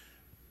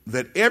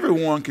that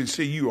everyone can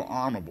see you are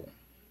honorable.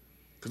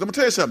 Because I'm going to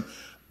tell you something.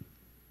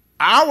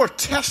 Our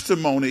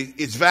testimony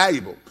is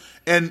valuable.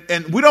 And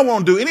we don't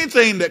want to do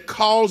anything that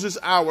causes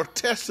our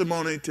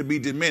testimony to be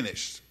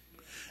diminished.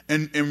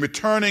 And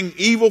returning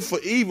evil for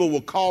evil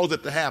will cause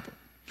it to happen.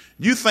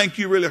 You think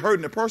you're really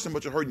hurting the person,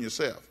 but you're hurting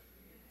yourself.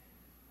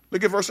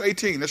 Look at verse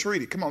 18. Let's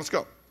read it. Come on, let's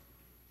go.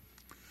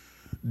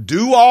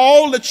 Do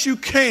all that you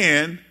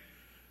can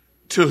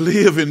to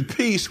live in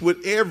peace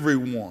with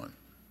everyone.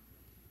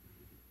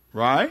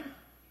 Right?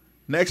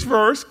 Next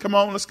verse. Come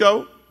on, let's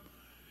go.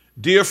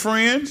 Dear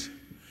friends,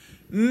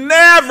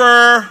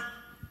 never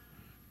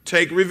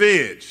take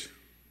revenge.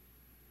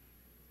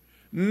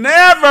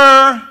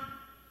 Never,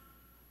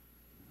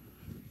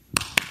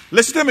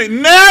 listen to me,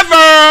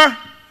 never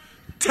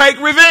take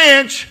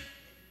revenge.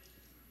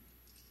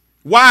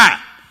 Why?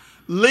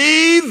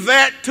 Leave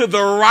that to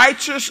the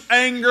righteous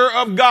anger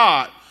of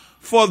God.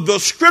 For the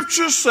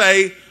scriptures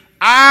say,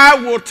 I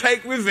will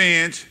take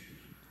revenge.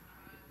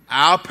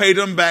 I'll pay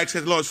them back,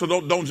 says the Lord. So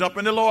don't jump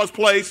in the Lord's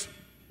place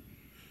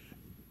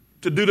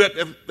to do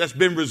that that's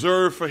been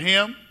reserved for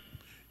him.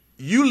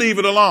 You leave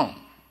it alone.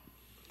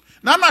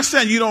 Now, I'm not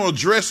saying you don't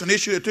address an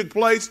issue that took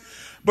place,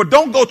 but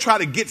don't go try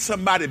to get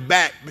somebody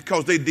back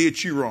because they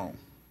did you wrong.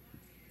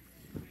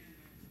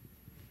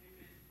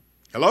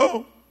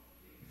 Hello?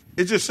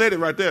 It just said it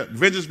right there.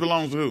 Vengeance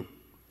belongs to who?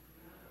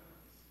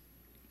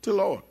 To the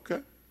Lord.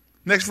 Okay.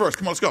 Next verse.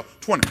 Come on, let's go.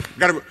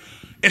 20.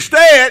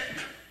 Instead,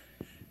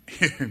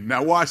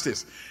 now watch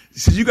this. He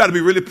says you got to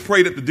be really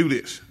prayed up to do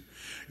this.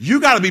 You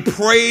got to be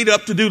prayed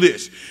up to do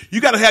this.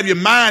 You got to have your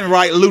mind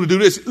right, Lou, to do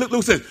this. Look,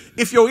 Luke says,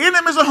 if your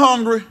enemies are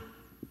hungry,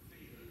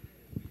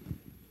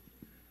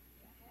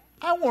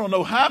 I want to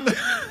know how many.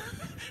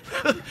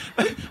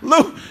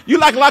 Lou, you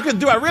like it?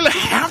 Do I really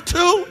have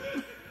to?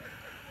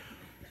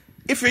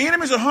 If your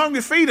enemies are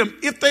hungry, feed them.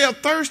 If they are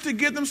thirsty,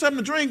 give them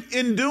something to drink.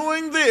 In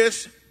doing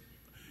this,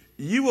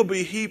 you will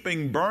be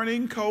heaping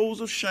burning coals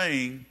of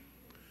shame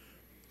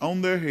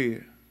on their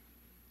head.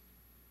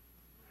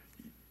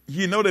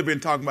 You know they've been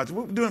talking about you.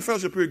 We're doing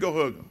fellowship period. Go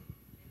hug them.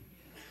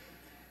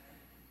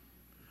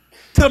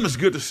 Tell them it's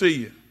good to see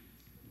you.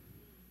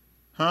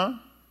 Huh?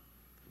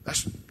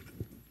 That's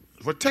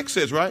what text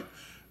says, right?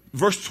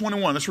 Verse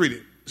 21. Let's read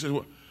it. It says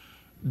what?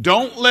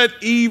 Don't let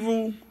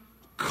evil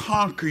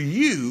conquer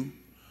you.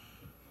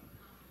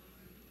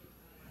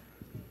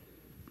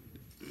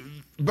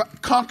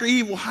 But conquer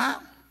evil how?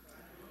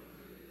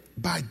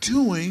 By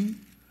doing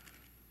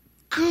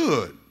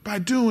good. By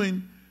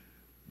doing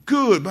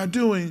good. By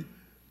doing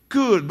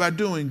good. By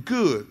doing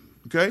good.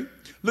 Okay?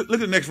 Look at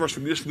the next verse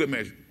for me. Just for good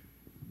measure.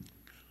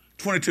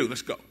 22.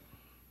 Let's go.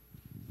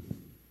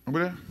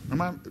 Remember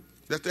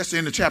that? That's the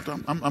end of the chapter.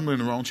 I'm in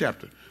the wrong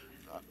chapter.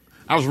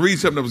 I was reading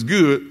something that was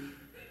good,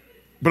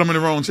 but I'm in the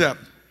wrong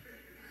chapter.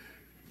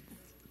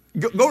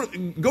 Go to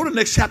the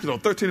next chapter, though,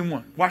 13 and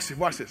 1. Watch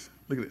this.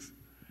 Look at this.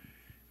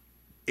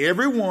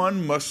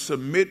 Everyone must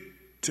submit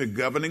to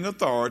governing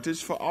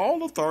authorities, for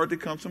all authority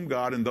comes from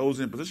God, and those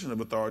in positions of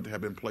authority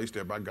have been placed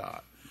there by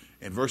God.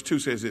 And verse 2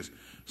 says this,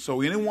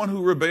 so anyone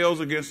who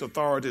rebels against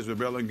authority is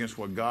rebelling against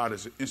what God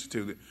has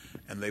instituted,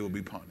 and they will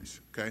be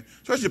punished. Okay?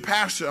 So as your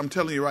pastor, I'm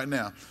telling you right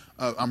now,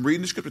 I'm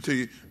reading the scripture to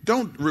you,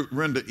 don't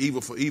render evil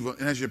for evil.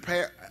 And as your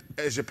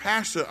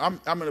pastor, I'm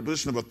in a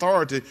position of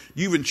authority.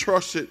 You've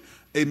entrusted,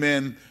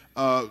 amen,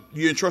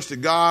 you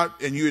entrusted God,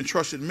 and you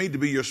entrusted me to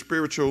be your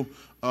spiritual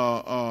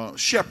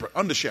shepherd,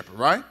 under shepherd,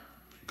 right?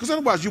 Because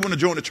otherwise you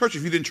wouldn't join the church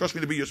if you didn't trust me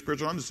to be your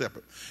spiritual under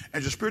shepherd.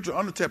 As your spiritual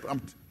under shepherd,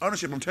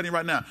 I'm telling you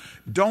right now,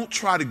 don't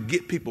try to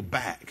get people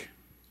back,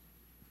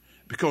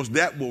 because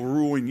that will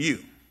ruin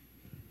you.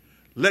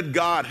 Let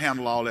God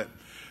handle all that.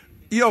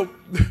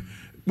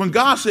 When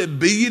God said,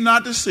 be ye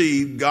not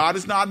deceived, God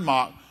is not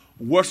mocked.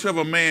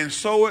 Whatsoever man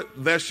soweth,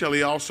 that shall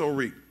he also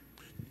reap.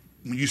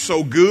 When you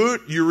sow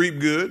good, you reap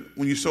good.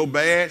 When you sow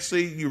bad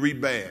seed, you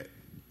reap bad.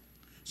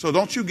 So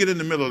don't you get in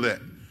the middle of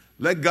that.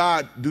 Let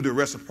God do the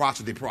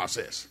reciprocity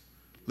process.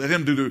 Let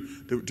him do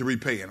the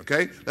repaying,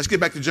 okay? Let's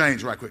get back to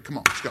James right quick. Come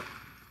on, let's go.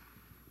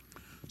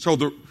 So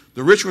the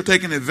rich were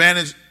taking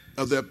advantage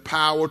of their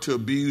power to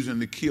abuse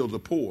and to kill the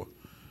poor.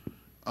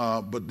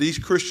 But these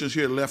Christians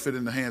here left it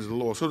in the hands of the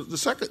Lord. So the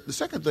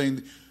second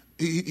thing,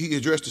 he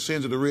addressed the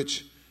sins of the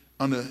rich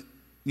under,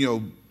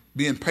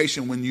 being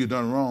patient when you've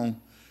done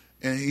wrong.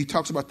 And he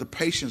talks about the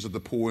patience of the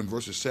poor in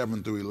verses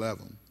 7 through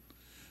 11.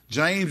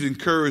 James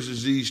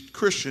encourages these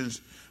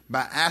Christians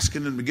by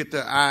asking them to get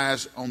their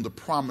eyes on the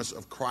promise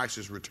of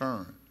Christ's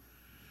return.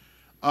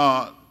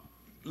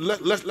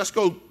 Let's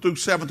go through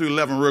 7 through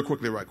 11 real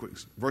quickly, right quick.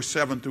 Verse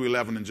 7 through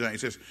 11 in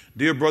James says,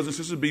 "Dear brothers and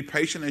sisters, be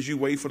patient as you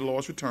wait for the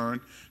Lord's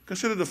return.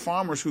 Consider the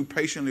farmers who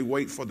patiently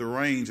wait for the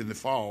rains in the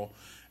fall,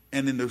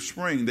 and in the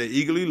spring they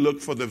eagerly look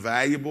for the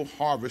valuable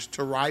harvest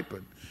to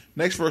ripen."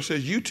 Next verse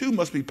says, "You too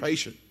must be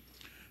patient.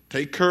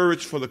 Take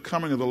courage, for the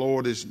coming of the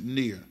Lord is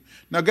near."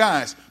 Now,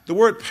 guys, the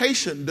word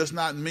patient does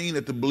not mean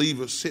that the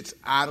believer sits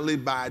idly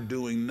by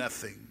doing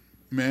nothing.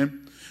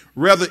 Amen.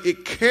 Rather,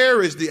 it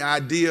carries the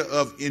idea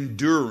of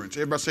endurance.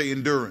 Everybody say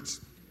endurance.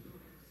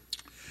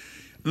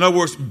 In other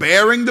words,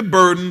 bearing the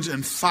burdens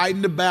and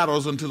fighting the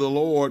battles until the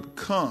Lord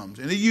comes.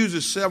 And he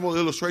uses several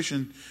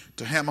illustrations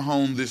to hammer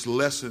home this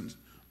lesson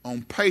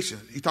on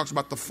patience. He talks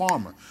about the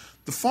farmer.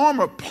 The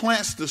farmer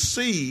plants the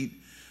seed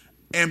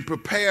and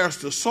prepares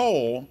the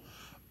soil,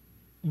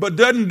 but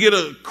doesn't get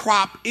a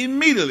crop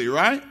immediately,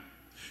 right?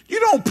 You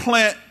don't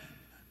plant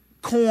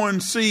corn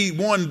seed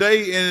one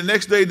day and the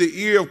next day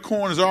the ear of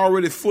corn is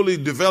already fully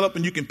developed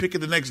and you can pick it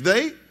the next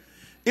day.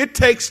 It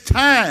takes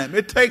time.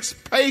 It takes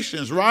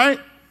patience, right?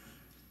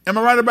 Am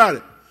I right about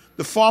it?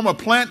 The farmer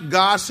plants,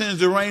 God sends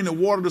the rain to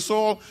water the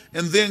soil,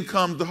 and then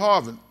comes the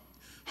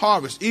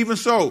harvest. Even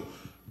so,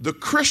 the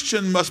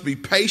Christian must be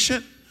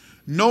patient,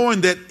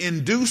 knowing that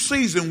in due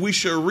season we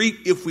shall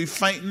reap if we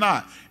faint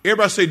not.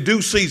 Everybody say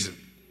due season.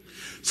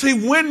 See,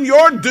 when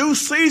your due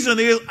season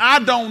is, I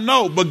don't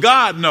know, but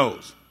God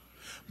knows.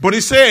 But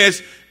he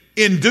says,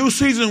 in due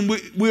season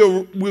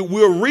we'll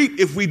reap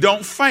if we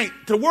don't faint.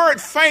 The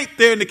word faint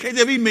there in the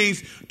KJV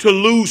means to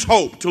lose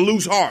hope, to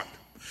lose heart.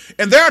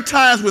 And there are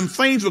times when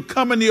things will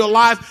come into your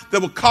life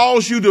that will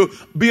cause you to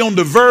be on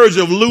the verge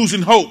of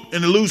losing hope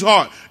and to lose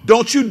heart.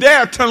 Don't you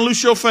dare turn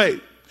loose your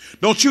faith.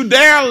 Don't you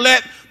dare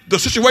let the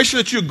situation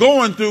that you're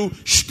going through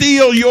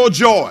steal your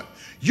joy.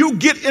 You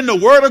get in the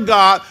Word of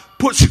God,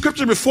 put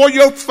scripture before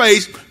your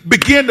face,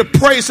 begin to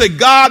pray and say,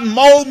 God,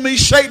 mold me,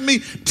 shape me,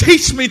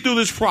 teach me through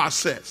this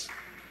process.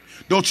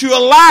 Don't you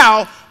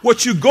allow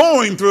what you're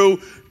going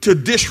through to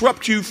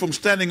disrupt you from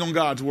standing on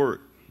God's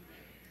word.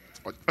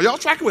 Are y'all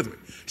tracking with me?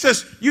 He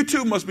says, you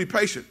too must be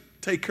patient.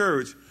 Take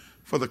courage,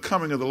 for the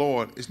coming of the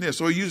Lord is near.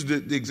 So he uses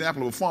the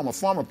example of a farmer. A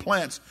farmer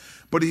plants,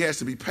 but he has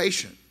to be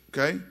patient,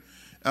 okay?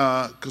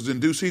 Because in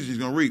due season he's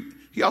going to reap.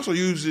 He also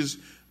uses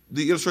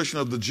the illustration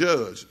of the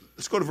judge.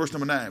 Let's go to verse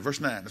number 9.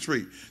 Verse 9, let's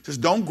read. It says,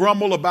 don't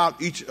grumble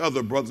about each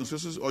other, brothers and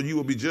sisters, or you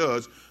will be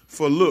judged.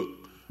 For look,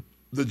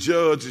 the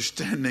judge is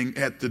standing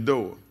at the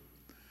door.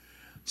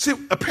 See,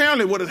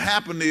 apparently what had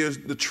happened is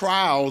the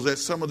trials that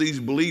some of these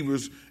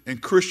believers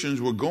and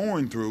Christians were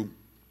going through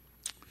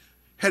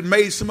had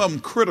made some of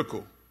them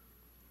critical.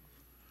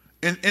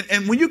 And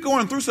when you're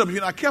going through something, if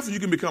you're not careful, you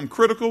can become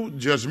critical,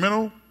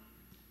 judgmental.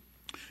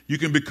 You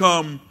can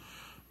become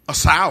a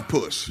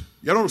sourpuss.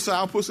 Y'all know what a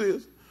sourpuss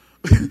is?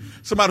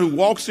 Somebody who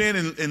walks in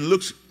and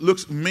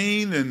looks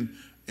mean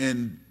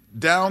and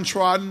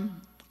downtrodden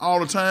all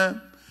the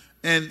time.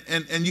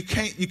 And you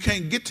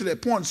can't get to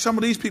that point. Some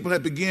of these people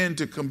have begun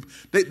to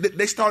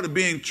they started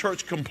being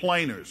church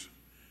complainers.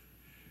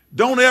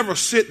 Don't ever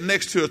sit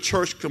next to a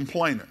church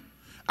complainer.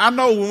 I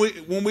know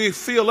when we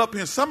feel up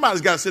here,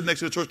 somebody's got to sit next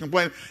to a church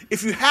complainer.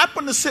 If you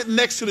happen to sit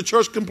next to the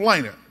church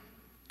complainer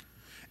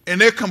and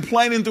they're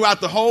complaining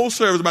throughout the whole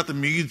service about the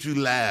music too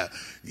loud,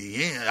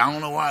 yeah, I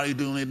don't know why they're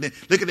doing that.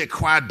 Look at that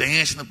choir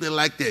dancing up there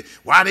like that.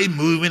 Why they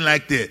moving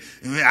like that?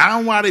 I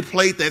don't know why they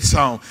played that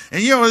song.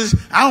 And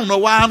I don't know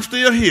why I'm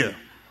still here.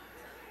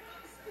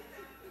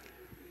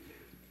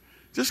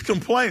 Just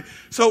complain.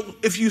 So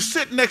if you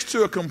sit next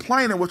to a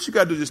complainer, what you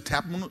got to do is just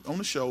tap them on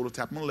the shoulder,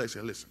 tap them on the leg,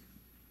 say, listen,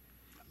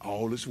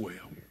 all is well.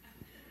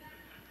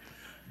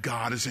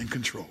 God is in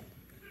control.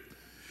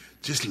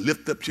 Just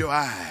lift up your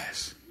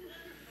eyes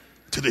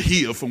to the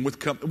hill from which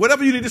comes,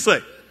 whatever you need to say.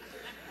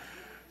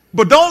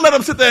 But don't let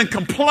them sit there and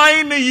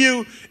complain to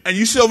you and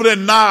you sit over there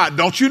and nod.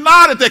 Don't you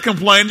nod at that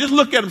complaint. Just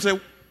look at them and say,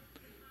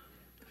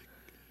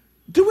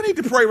 do we need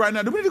to pray right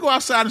now? Do we need to go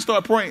outside and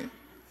start praying?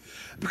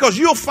 Because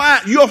you'll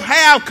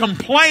have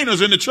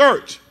complainers in the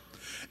church.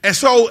 And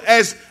so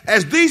as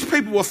these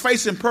people were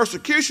facing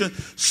persecution,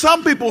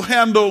 some people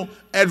handle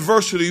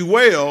adversity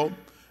well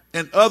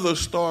and others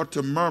start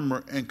to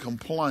murmur and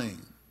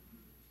complain.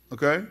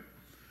 Okay?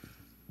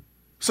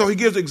 So he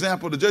gives the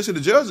example of the judge.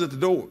 The judge is at the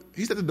door.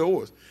 He's at the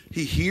doors.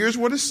 He hears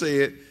what is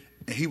said,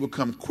 and he will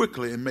come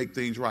quickly and make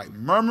things right.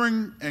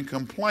 Murmuring and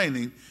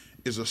complaining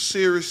is a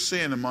serious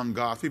sin among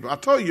God's people. I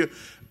told you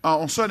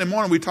on Sunday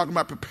morning we talked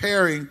about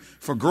preparing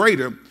for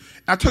greater.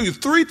 I told you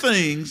three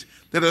things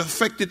that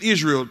affected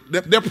Israel.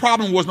 Their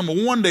problem was, number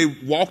one, they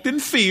walked in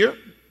fear.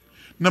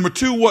 Number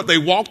two, they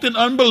walked in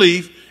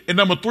unbelief. And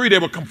number three, they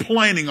were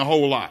complaining a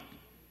whole lot.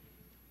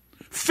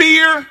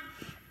 Fear,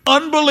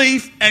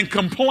 unbelief, and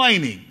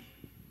complaining.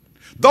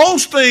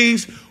 Those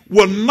things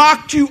will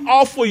knock you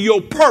off of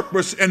your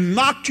purpose and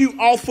knock you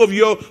off of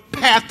your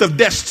path of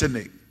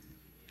destiny.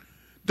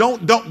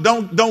 Don't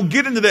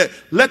get into that.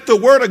 Let the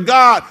word of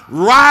God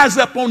rise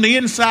up on the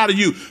inside of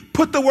you.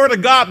 Put the word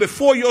of God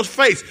before your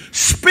face.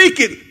 Speak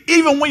it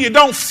even when you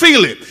don't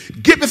feel it.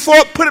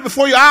 Put it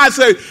before your eyes.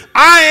 Say,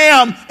 I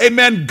am,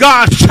 amen,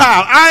 God's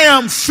child. I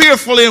am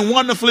fearfully and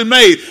wonderfully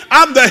made.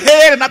 I'm the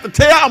head and not the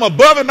tail. I'm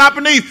above and not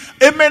beneath.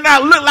 It may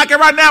not look like it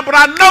right now, but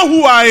I know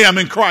who I am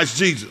in Christ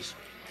Jesus.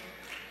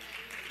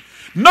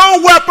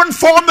 No weapon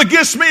formed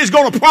against me is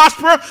going to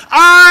prosper.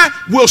 I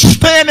will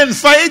stand in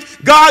faith.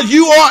 God,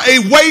 you are a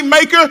way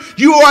maker.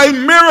 You are a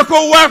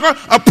miracle worker,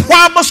 a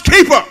promise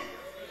keeper.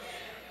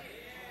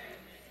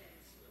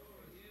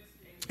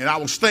 And I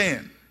will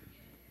stand.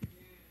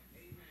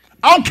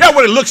 I don't care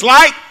what it looks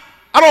like.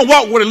 I don't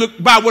walk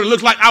by what it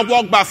looks like. I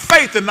walk by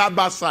faith and not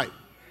by sight.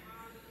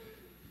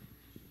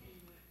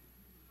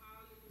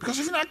 Because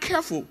if you're not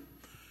careful,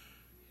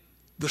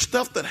 the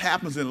stuff that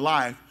happens in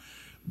life,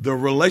 the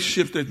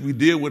relationships that we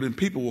deal with in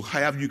people will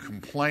have you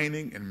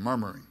complaining and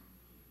murmuring.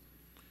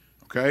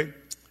 Okay?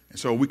 And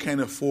so we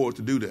can't afford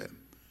to do that.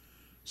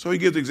 So he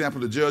gives the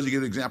example of the judge. He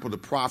gives the example of the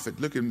prophet.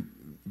 Look in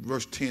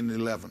verse 10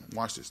 and 11.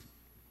 Watch this.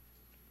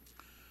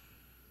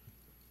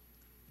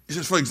 He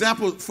says, for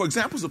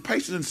examples of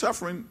patience in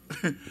suffering,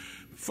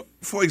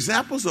 for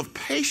examples of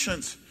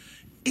patience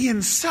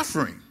in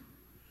suffering.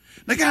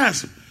 Now,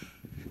 guys,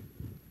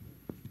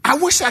 I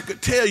wish I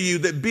could tell you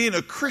that being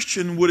a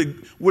Christian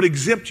would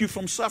exempt you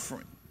from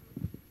suffering.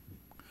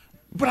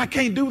 But I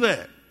can't do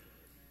that.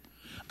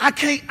 I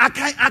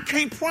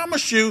can't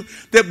promise you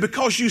that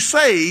because you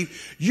saved,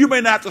 you may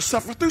not have to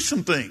suffer through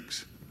some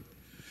things.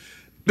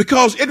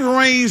 Because it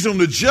rains on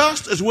the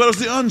just as well as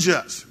the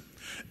unjust.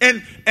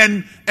 And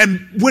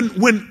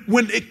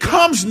when it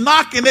comes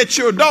knocking at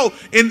your door,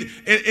 and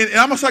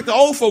almost like the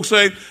old folks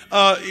say,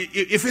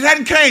 if it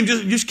hadn't came,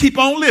 just keep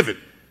on living.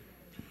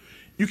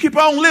 You keep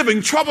on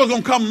living, trouble's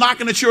going to come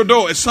knocking at your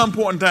door at some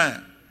point in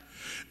time.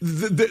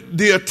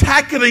 The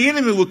attack of the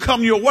enemy will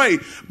come your way,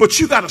 but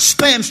you got to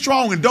stand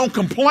strong and don't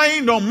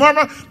complain, don't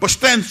murmur, but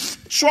stand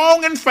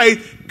strong in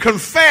faith,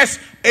 confess,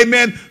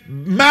 amen,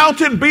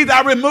 mountain be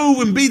thou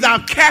removed and be thou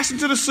cast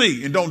into the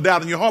sea, and don't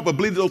doubt in your heart, but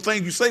believe those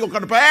things you say will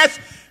come to pass.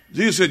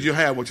 Jesus said you'll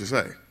have what you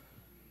say.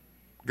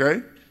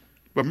 Okay?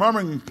 But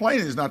murmuring and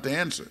complaining is not the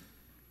answer.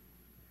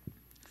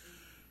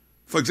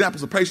 For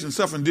examples of patience and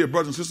suffering, dear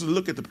brothers and sisters,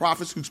 look at the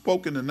prophets who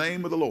spoke in the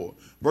name of the Lord.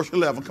 Verse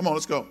 11. Come on,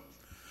 let's go.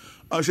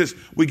 It says,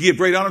 we give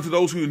great honor to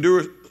those who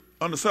endure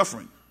under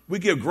suffering. We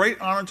give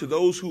great honor to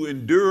those who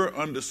endure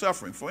under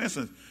suffering. For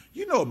instance,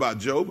 you know about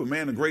Job, a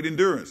man of great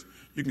endurance.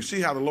 You can see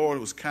how the Lord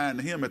was kind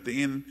to him at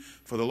the end,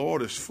 for the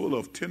Lord is full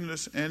of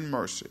tenderness and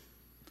mercy.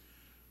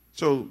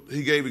 So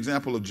he gave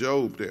example of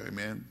Job there,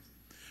 amen.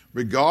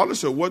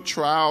 Regardless of what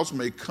trials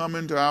may come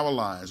into our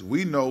lives,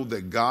 we know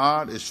that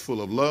God is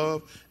full of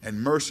love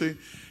and mercy,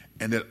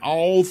 and that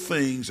all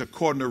things,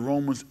 according to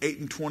Romans 8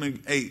 and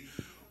 28,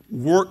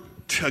 work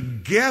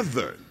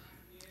together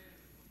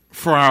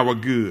for our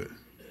good.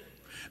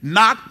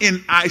 Not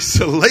in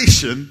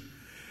isolation,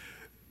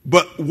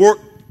 but work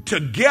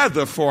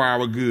together for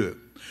our good.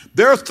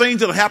 There are things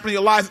that will happen in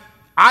your life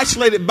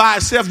isolated by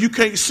itself. You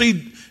can't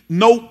see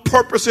no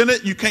purpose in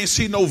it. You can't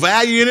see no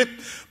value in it.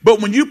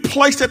 But when you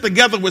place that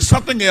together with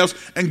something else,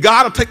 and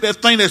God will take that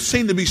thing that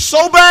seemed to be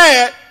so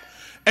bad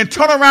and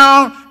turn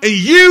around and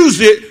use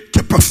it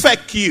to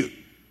perfect you.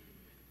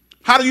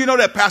 How do you know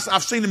that, Pastor?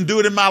 I've seen him do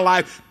it in my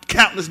life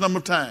countless number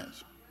of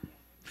times.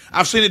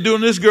 I've seen it do it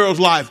in this girl's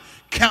life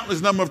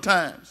countless number of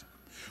times.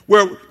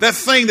 Where that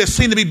thing that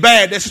seemed to be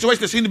bad, that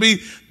situation that seemed to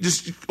be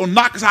just gonna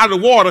knock us out of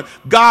the water,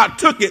 God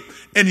took it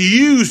and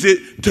used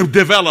it to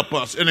develop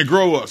us and to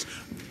grow us.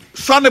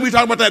 Sunday we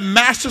talked about that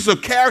masters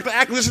of character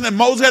acquisition that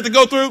Moses had to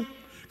go through.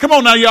 Come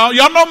on now, y'all.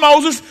 Y'all know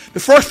Moses. The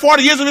first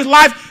 40 years of his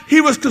life,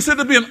 he was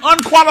considered to be an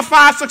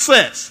unqualified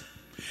success.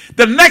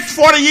 The next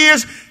 40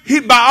 years,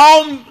 by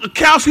all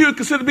accounts, he was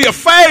considered to be a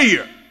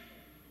failure.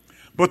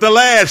 But the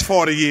last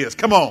 40 years,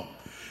 come on.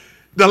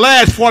 The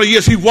last 40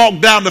 years, he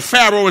walked down to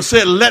Pharaoh and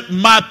said, let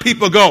my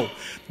people go.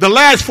 The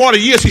last 40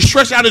 years, he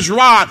stretched out his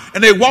rod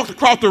and they walked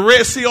across the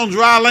Red Sea on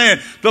dry land.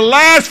 The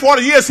last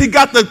 40 years, he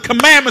got the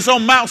commandments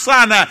on Mount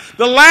Sinai.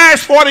 The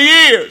last 40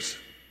 years.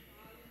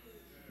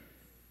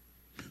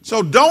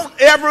 So don't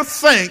ever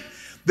think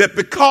that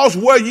because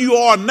where you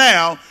are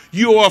now,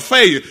 you are a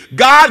failure.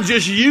 God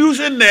just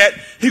using that,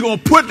 he's going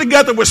to put it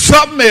together with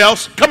something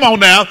else. Come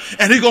on now.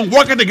 And he's going to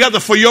work it together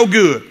for your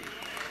good.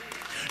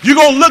 You're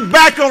going to look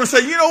back on it and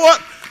say, you know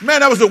what?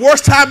 Man, that was the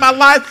worst time of my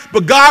life,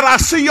 but God, I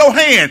see your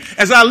hand.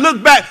 As I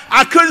look back,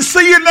 I couldn't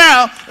see you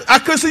now. I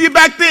couldn't see you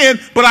back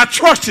then, but I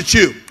trusted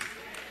you.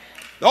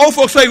 The old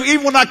folks say,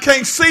 even when I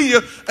can't see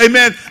you,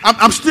 amen,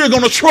 I'm still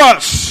going to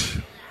trust.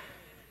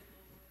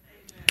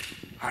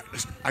 All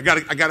right, I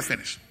got to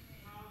finish.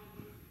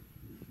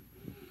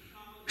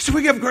 So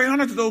we give great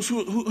honor to those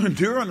who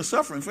endure under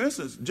suffering. For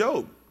instance,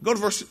 Job. Go to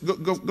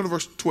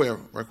verse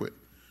 12 right quick.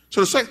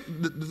 So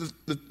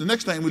the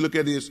next thing we look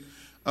at is,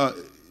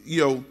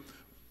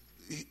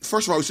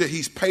 first of all, we said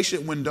he's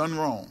patient when done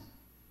wrong.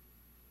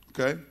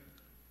 Okay?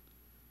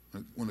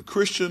 When a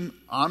Christian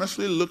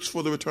honestly looks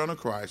for the return of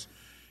Christ,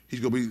 he's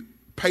going to be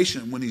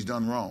patient when he's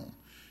done wrong.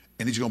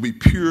 And he's going to be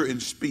pure in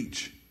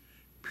speech.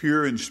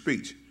 Pure in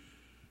speech.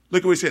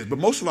 Look at what he says. But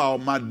most of all,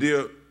 my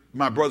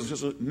brothers and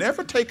sisters,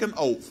 never take an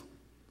oath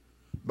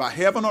by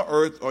heaven or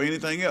earth or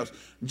anything else.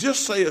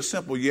 Just say a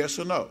simple yes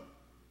or no,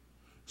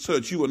 so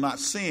that you will not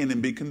sin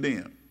and be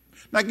condemned.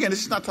 Now again,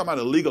 this is not talking about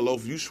a legal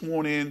oath. If you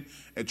sworn in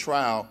at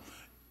trial,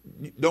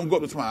 don't go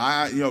up to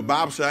somebody. The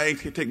Bible says I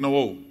ain't take no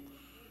oath.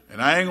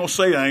 And I ain't going to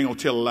say I ain't going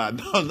to tell a lie.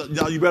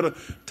 No, you better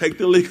take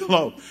the legal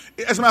oath.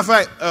 As a matter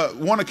of fact,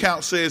 one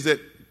account says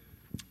that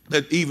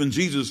even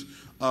Jesus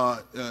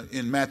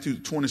in Matthew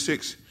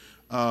 26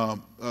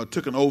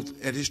 took an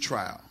oath at his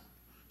trial.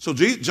 So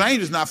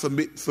James is not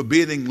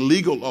forbidding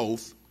legal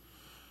oath.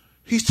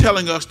 He's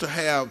telling us to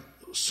have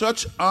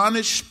such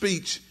honest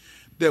speech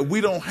that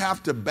we don't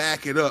have to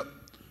back it up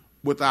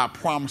with our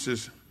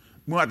promises.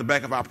 We don't have to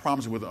back up our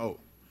promises with an oath.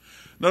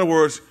 In other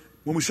words,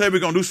 when we say we're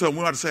going to do something, we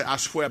don't have to say, I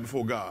swear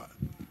before God.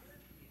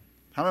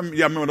 How many of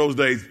y'all remember those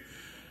days?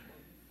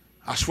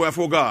 I swear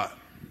before God.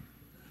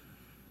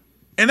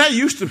 And that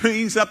used to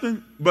mean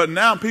something, but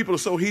now people are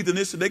so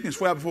heathenistic they can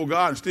swear before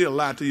God and still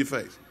lie to your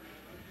face.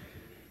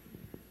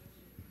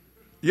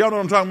 Y'all know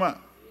what I'm talking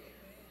about?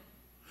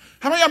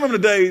 How many of y'all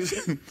remember the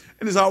days, and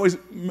it's always, how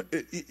many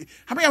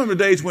of y'all remember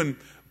the days when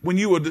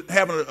you were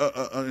having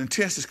an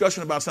intense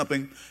discussion about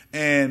something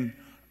and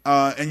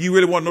you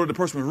really want to know that the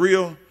person was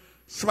real?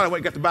 Somebody went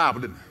and got the Bible,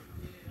 didn't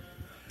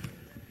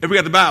they? If we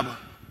got the Bible,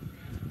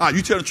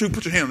 you tell the truth,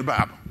 put your hand on the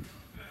Bible.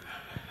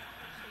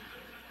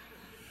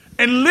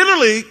 And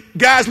literally,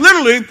 guys,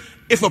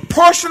 if a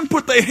person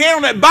put their hand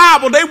on that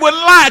Bible, they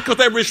wouldn't lie because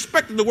they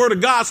respected the Word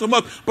of God so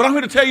much. But I'm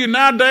here to tell you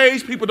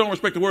nowadays, people don't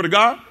respect the Word of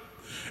God.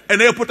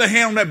 And they'll put their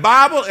hand on that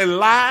Bible and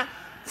lie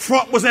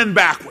frontwards and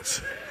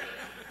backwards.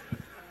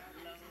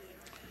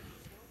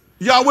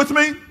 Y'all with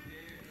me?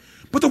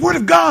 But the Word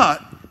of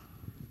God,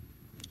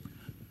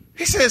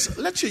 he says,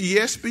 let your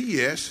yes be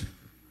yes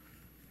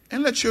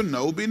and let your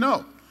no be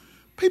no.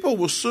 People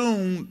will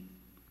soon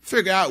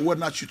figure out whether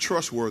or not you're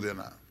trustworthy or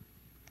not.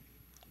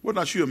 Whether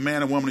or not you're a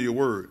man or woman of your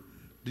word.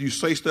 Do you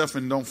say stuff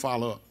and don't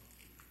follow up?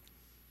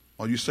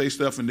 Or you say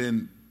stuff and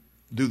then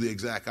do the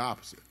exact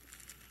opposite?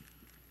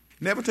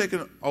 Never take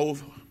an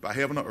oath by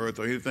heaven or earth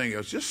or anything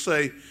else. Just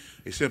say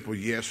a simple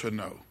yes or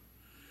no,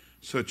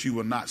 so that you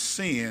will not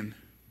sin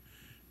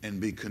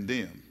and be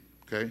condemned.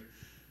 Okay?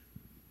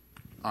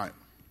 All right.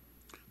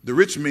 The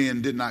rich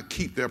men did not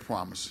keep their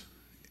promise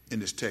in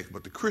this text,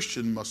 but the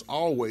Christian must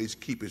always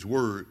keep his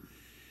word,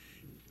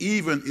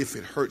 even if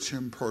it hurts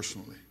him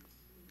personally.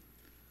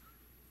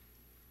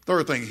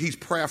 Third thing, he's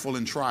prayerful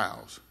in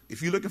trials.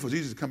 If you're looking for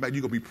Jesus to come back,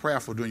 you're going to be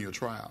prayerful during your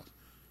trials.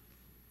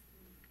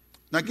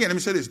 Now again, let me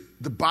say this.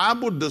 The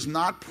Bible does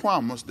not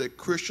promise that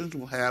Christians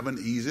will have an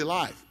easy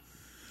life.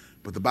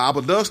 But the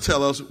Bible does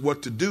tell us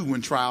what to do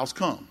when trials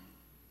come.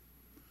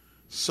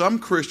 Some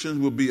Christians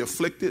will be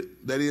afflicted,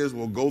 that is,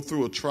 will go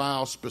through a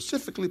trial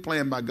specifically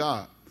planned by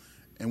God.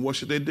 And what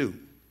should they do?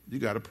 You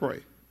got to pray.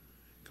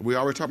 Because we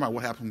already talked about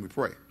what happens when we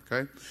pray.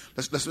 Okay?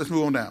 Let's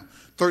move on down.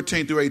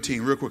 13 through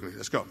 18, real quickly.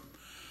 Let's go.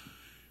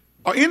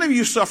 Are any of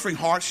you suffering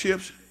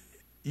hardships?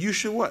 You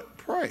should what?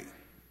 Pray.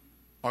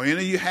 Are any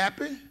of you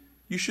happy?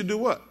 You should do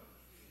what?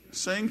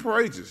 Sing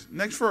praises.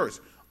 Next verse.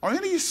 Are any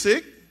of you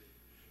sick?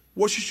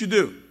 What should you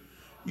do?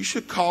 You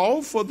should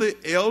call for the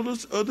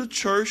elders of the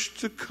church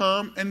to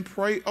come and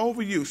pray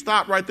over you.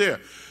 Stop right there.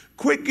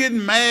 Quit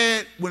getting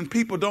mad when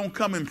people don't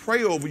come and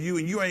pray over you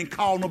and you ain't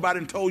called nobody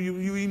and told you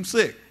even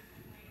sick.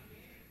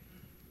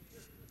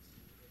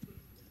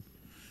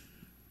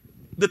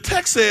 The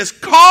text says,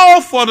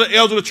 call for the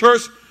elders of the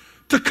church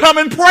to come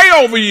and pray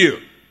over you.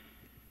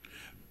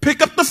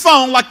 Pick up the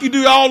phone like you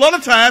do all other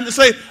times and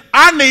say,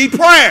 I need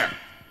prayer.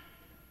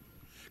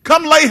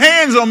 Come lay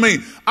hands on me.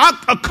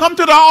 I'll come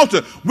to the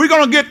altar. We're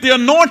going to get the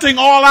anointing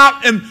all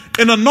out and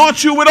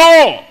anoint you with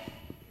oil.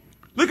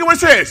 Look at what it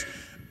says.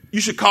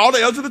 You should call the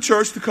elders of the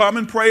church to come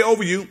and pray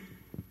over you,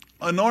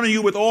 anointing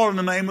you with oil in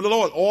the name of the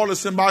Lord. Oil is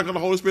symbolic of the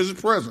Holy Spirit's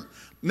presence.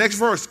 Next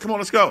verse. Come on,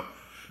 let's go.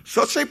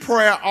 Such a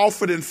prayer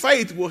offered in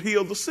faith will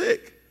heal the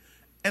sick,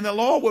 and the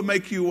Lord will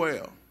make you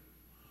well.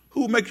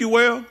 Who will make you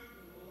well?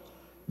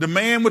 The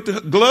man with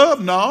the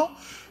glove? No.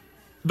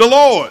 The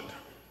Lord.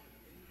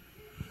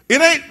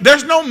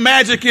 There's no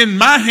magic in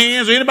my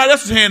hands or anybody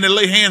else's hand that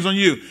lay hands on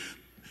you.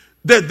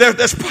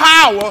 There's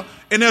power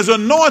and there's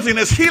anointing,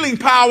 there's healing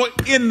power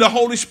in the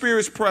Holy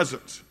Spirit's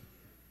presence.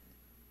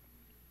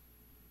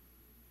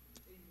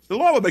 The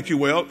Lord will make you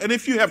well, and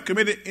if you have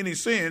committed any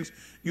sins,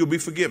 you'll be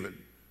forgiven.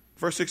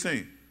 Verse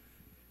 16.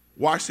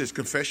 Watch this.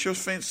 Confess your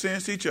sins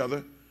to each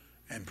other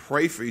and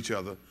pray for each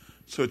other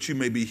so that you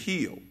may be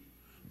healed.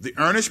 The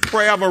earnest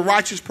prayer of a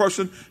righteous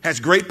person has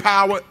great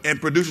power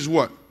and produces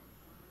what?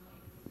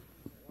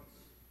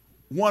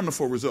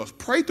 Wonderful results.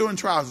 Pray during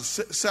trials.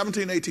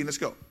 17, 18. Let's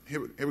go. Here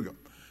we go.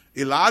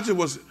 Elijah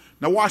was,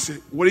 now watch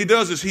it. What he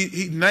does is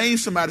he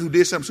names somebody who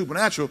did something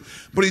supernatural,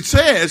 but he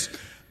says,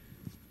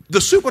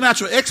 the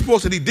supernatural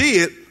exploits that he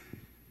did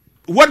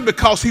wasn't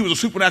because he was a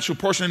supernatural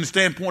person in the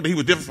standpoint that he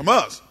was different from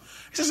us.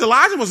 He says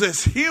Elijah was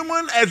as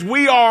human as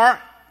we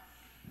are,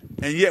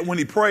 and yet when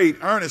he prayed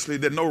earnestly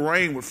that no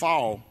rain would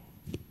fall,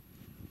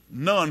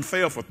 none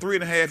fell for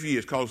 3.5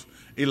 years because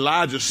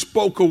Elijah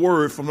spoke a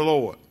word from the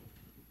Lord.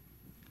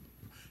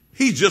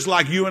 He's just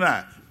like you and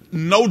I,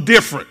 no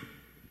different.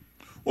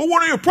 Well,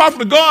 what are you, a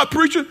prophet of God,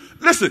 preacher?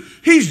 Listen,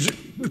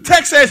 the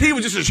text says he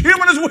was just as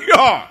human as we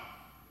are.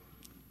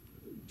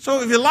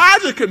 So if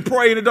Elijah can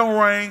pray and it don't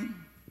rain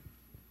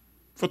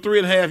for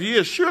 3.5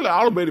 years, surely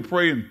I ought to be able to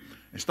pray and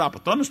stop a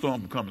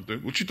thunderstorm from coming through.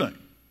 What you think?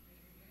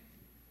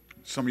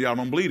 Some of y'all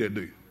don't believe that,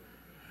 do you?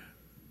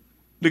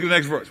 Look at the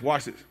next verse.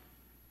 Watch this.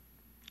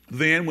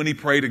 Then when he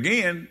prayed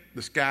again,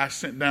 the sky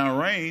sent down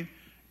rain,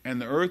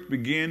 and the earth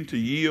began to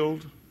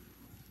yield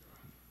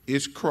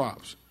its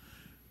crops.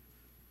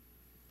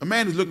 A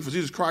man who's looking for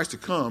Jesus Christ to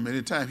come, and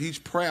in time he's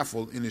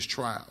prayerful in his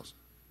trials.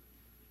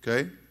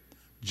 Okay?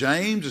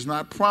 James does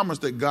not promise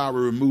that God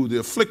will remove the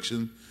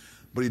affliction,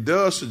 but he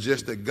does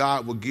suggest that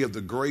God will give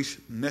the grace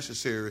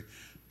necessary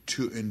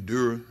to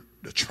endure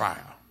the trial.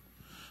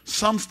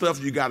 Some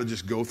stuff you got to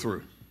just go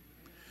through.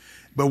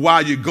 But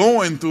while you're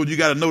going through it, you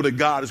got to know that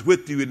God is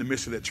with you in the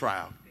midst of that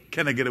trial.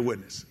 Can I get a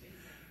witness?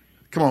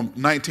 Come on,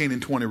 19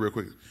 and 20 real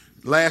quick.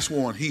 Last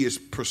one, he is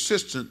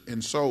persistent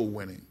in soul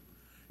winning.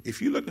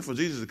 If you're looking for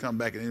Jesus to come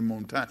back at any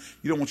moment in time,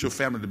 you don't want your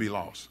family to be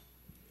lost.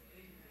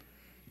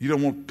 You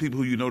don't want people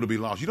who you know to be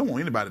lost. You don't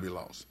want anybody to be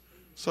lost.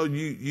 So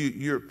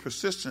you're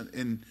persistent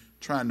in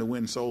trying to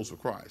win souls for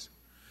Christ.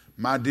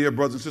 My dear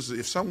brothers and sisters,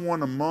 if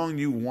someone among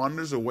you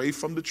wanders away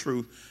from the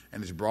truth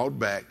and is brought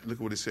back, look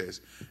at what it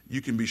says.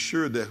 You can be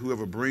sure that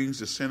whoever brings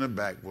the sinner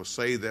back will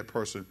save that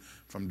person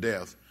from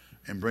death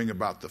and bring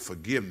about the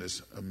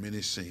forgiveness of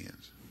many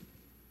sins.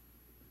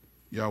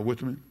 Y'all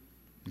with me?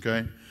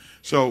 Okay.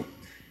 So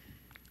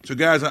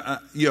guys,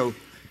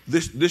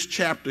 this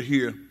chapter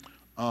here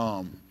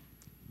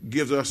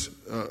gives us,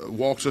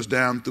 walks us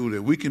down through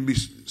there. We can be,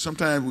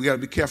 sometimes we got to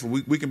be careful.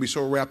 We can be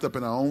so wrapped up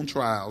in our own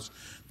trials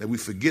that we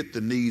forget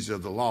the needs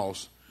of the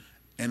lost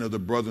and of the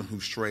brother who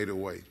strayed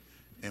away.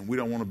 And we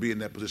don't want to be in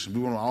that position. We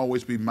want to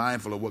always be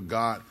mindful of what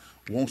God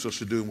wants us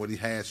to do and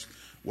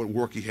what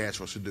work he has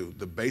for us to do.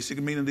 The basic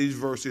meaning of these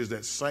verses is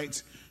that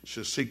saints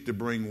should seek to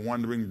bring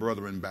wandering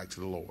brethren back to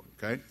the Lord.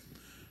 Okay?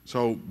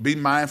 So be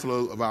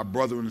mindful of our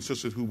brothers and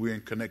sisters who we're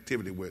in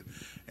connectivity with.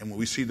 And when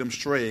we see them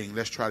straying,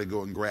 let's try to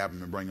go and grab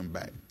them and bring them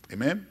back.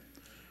 Amen?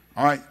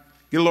 All right.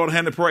 Give the Lord a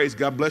hand of praise.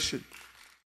 God bless you.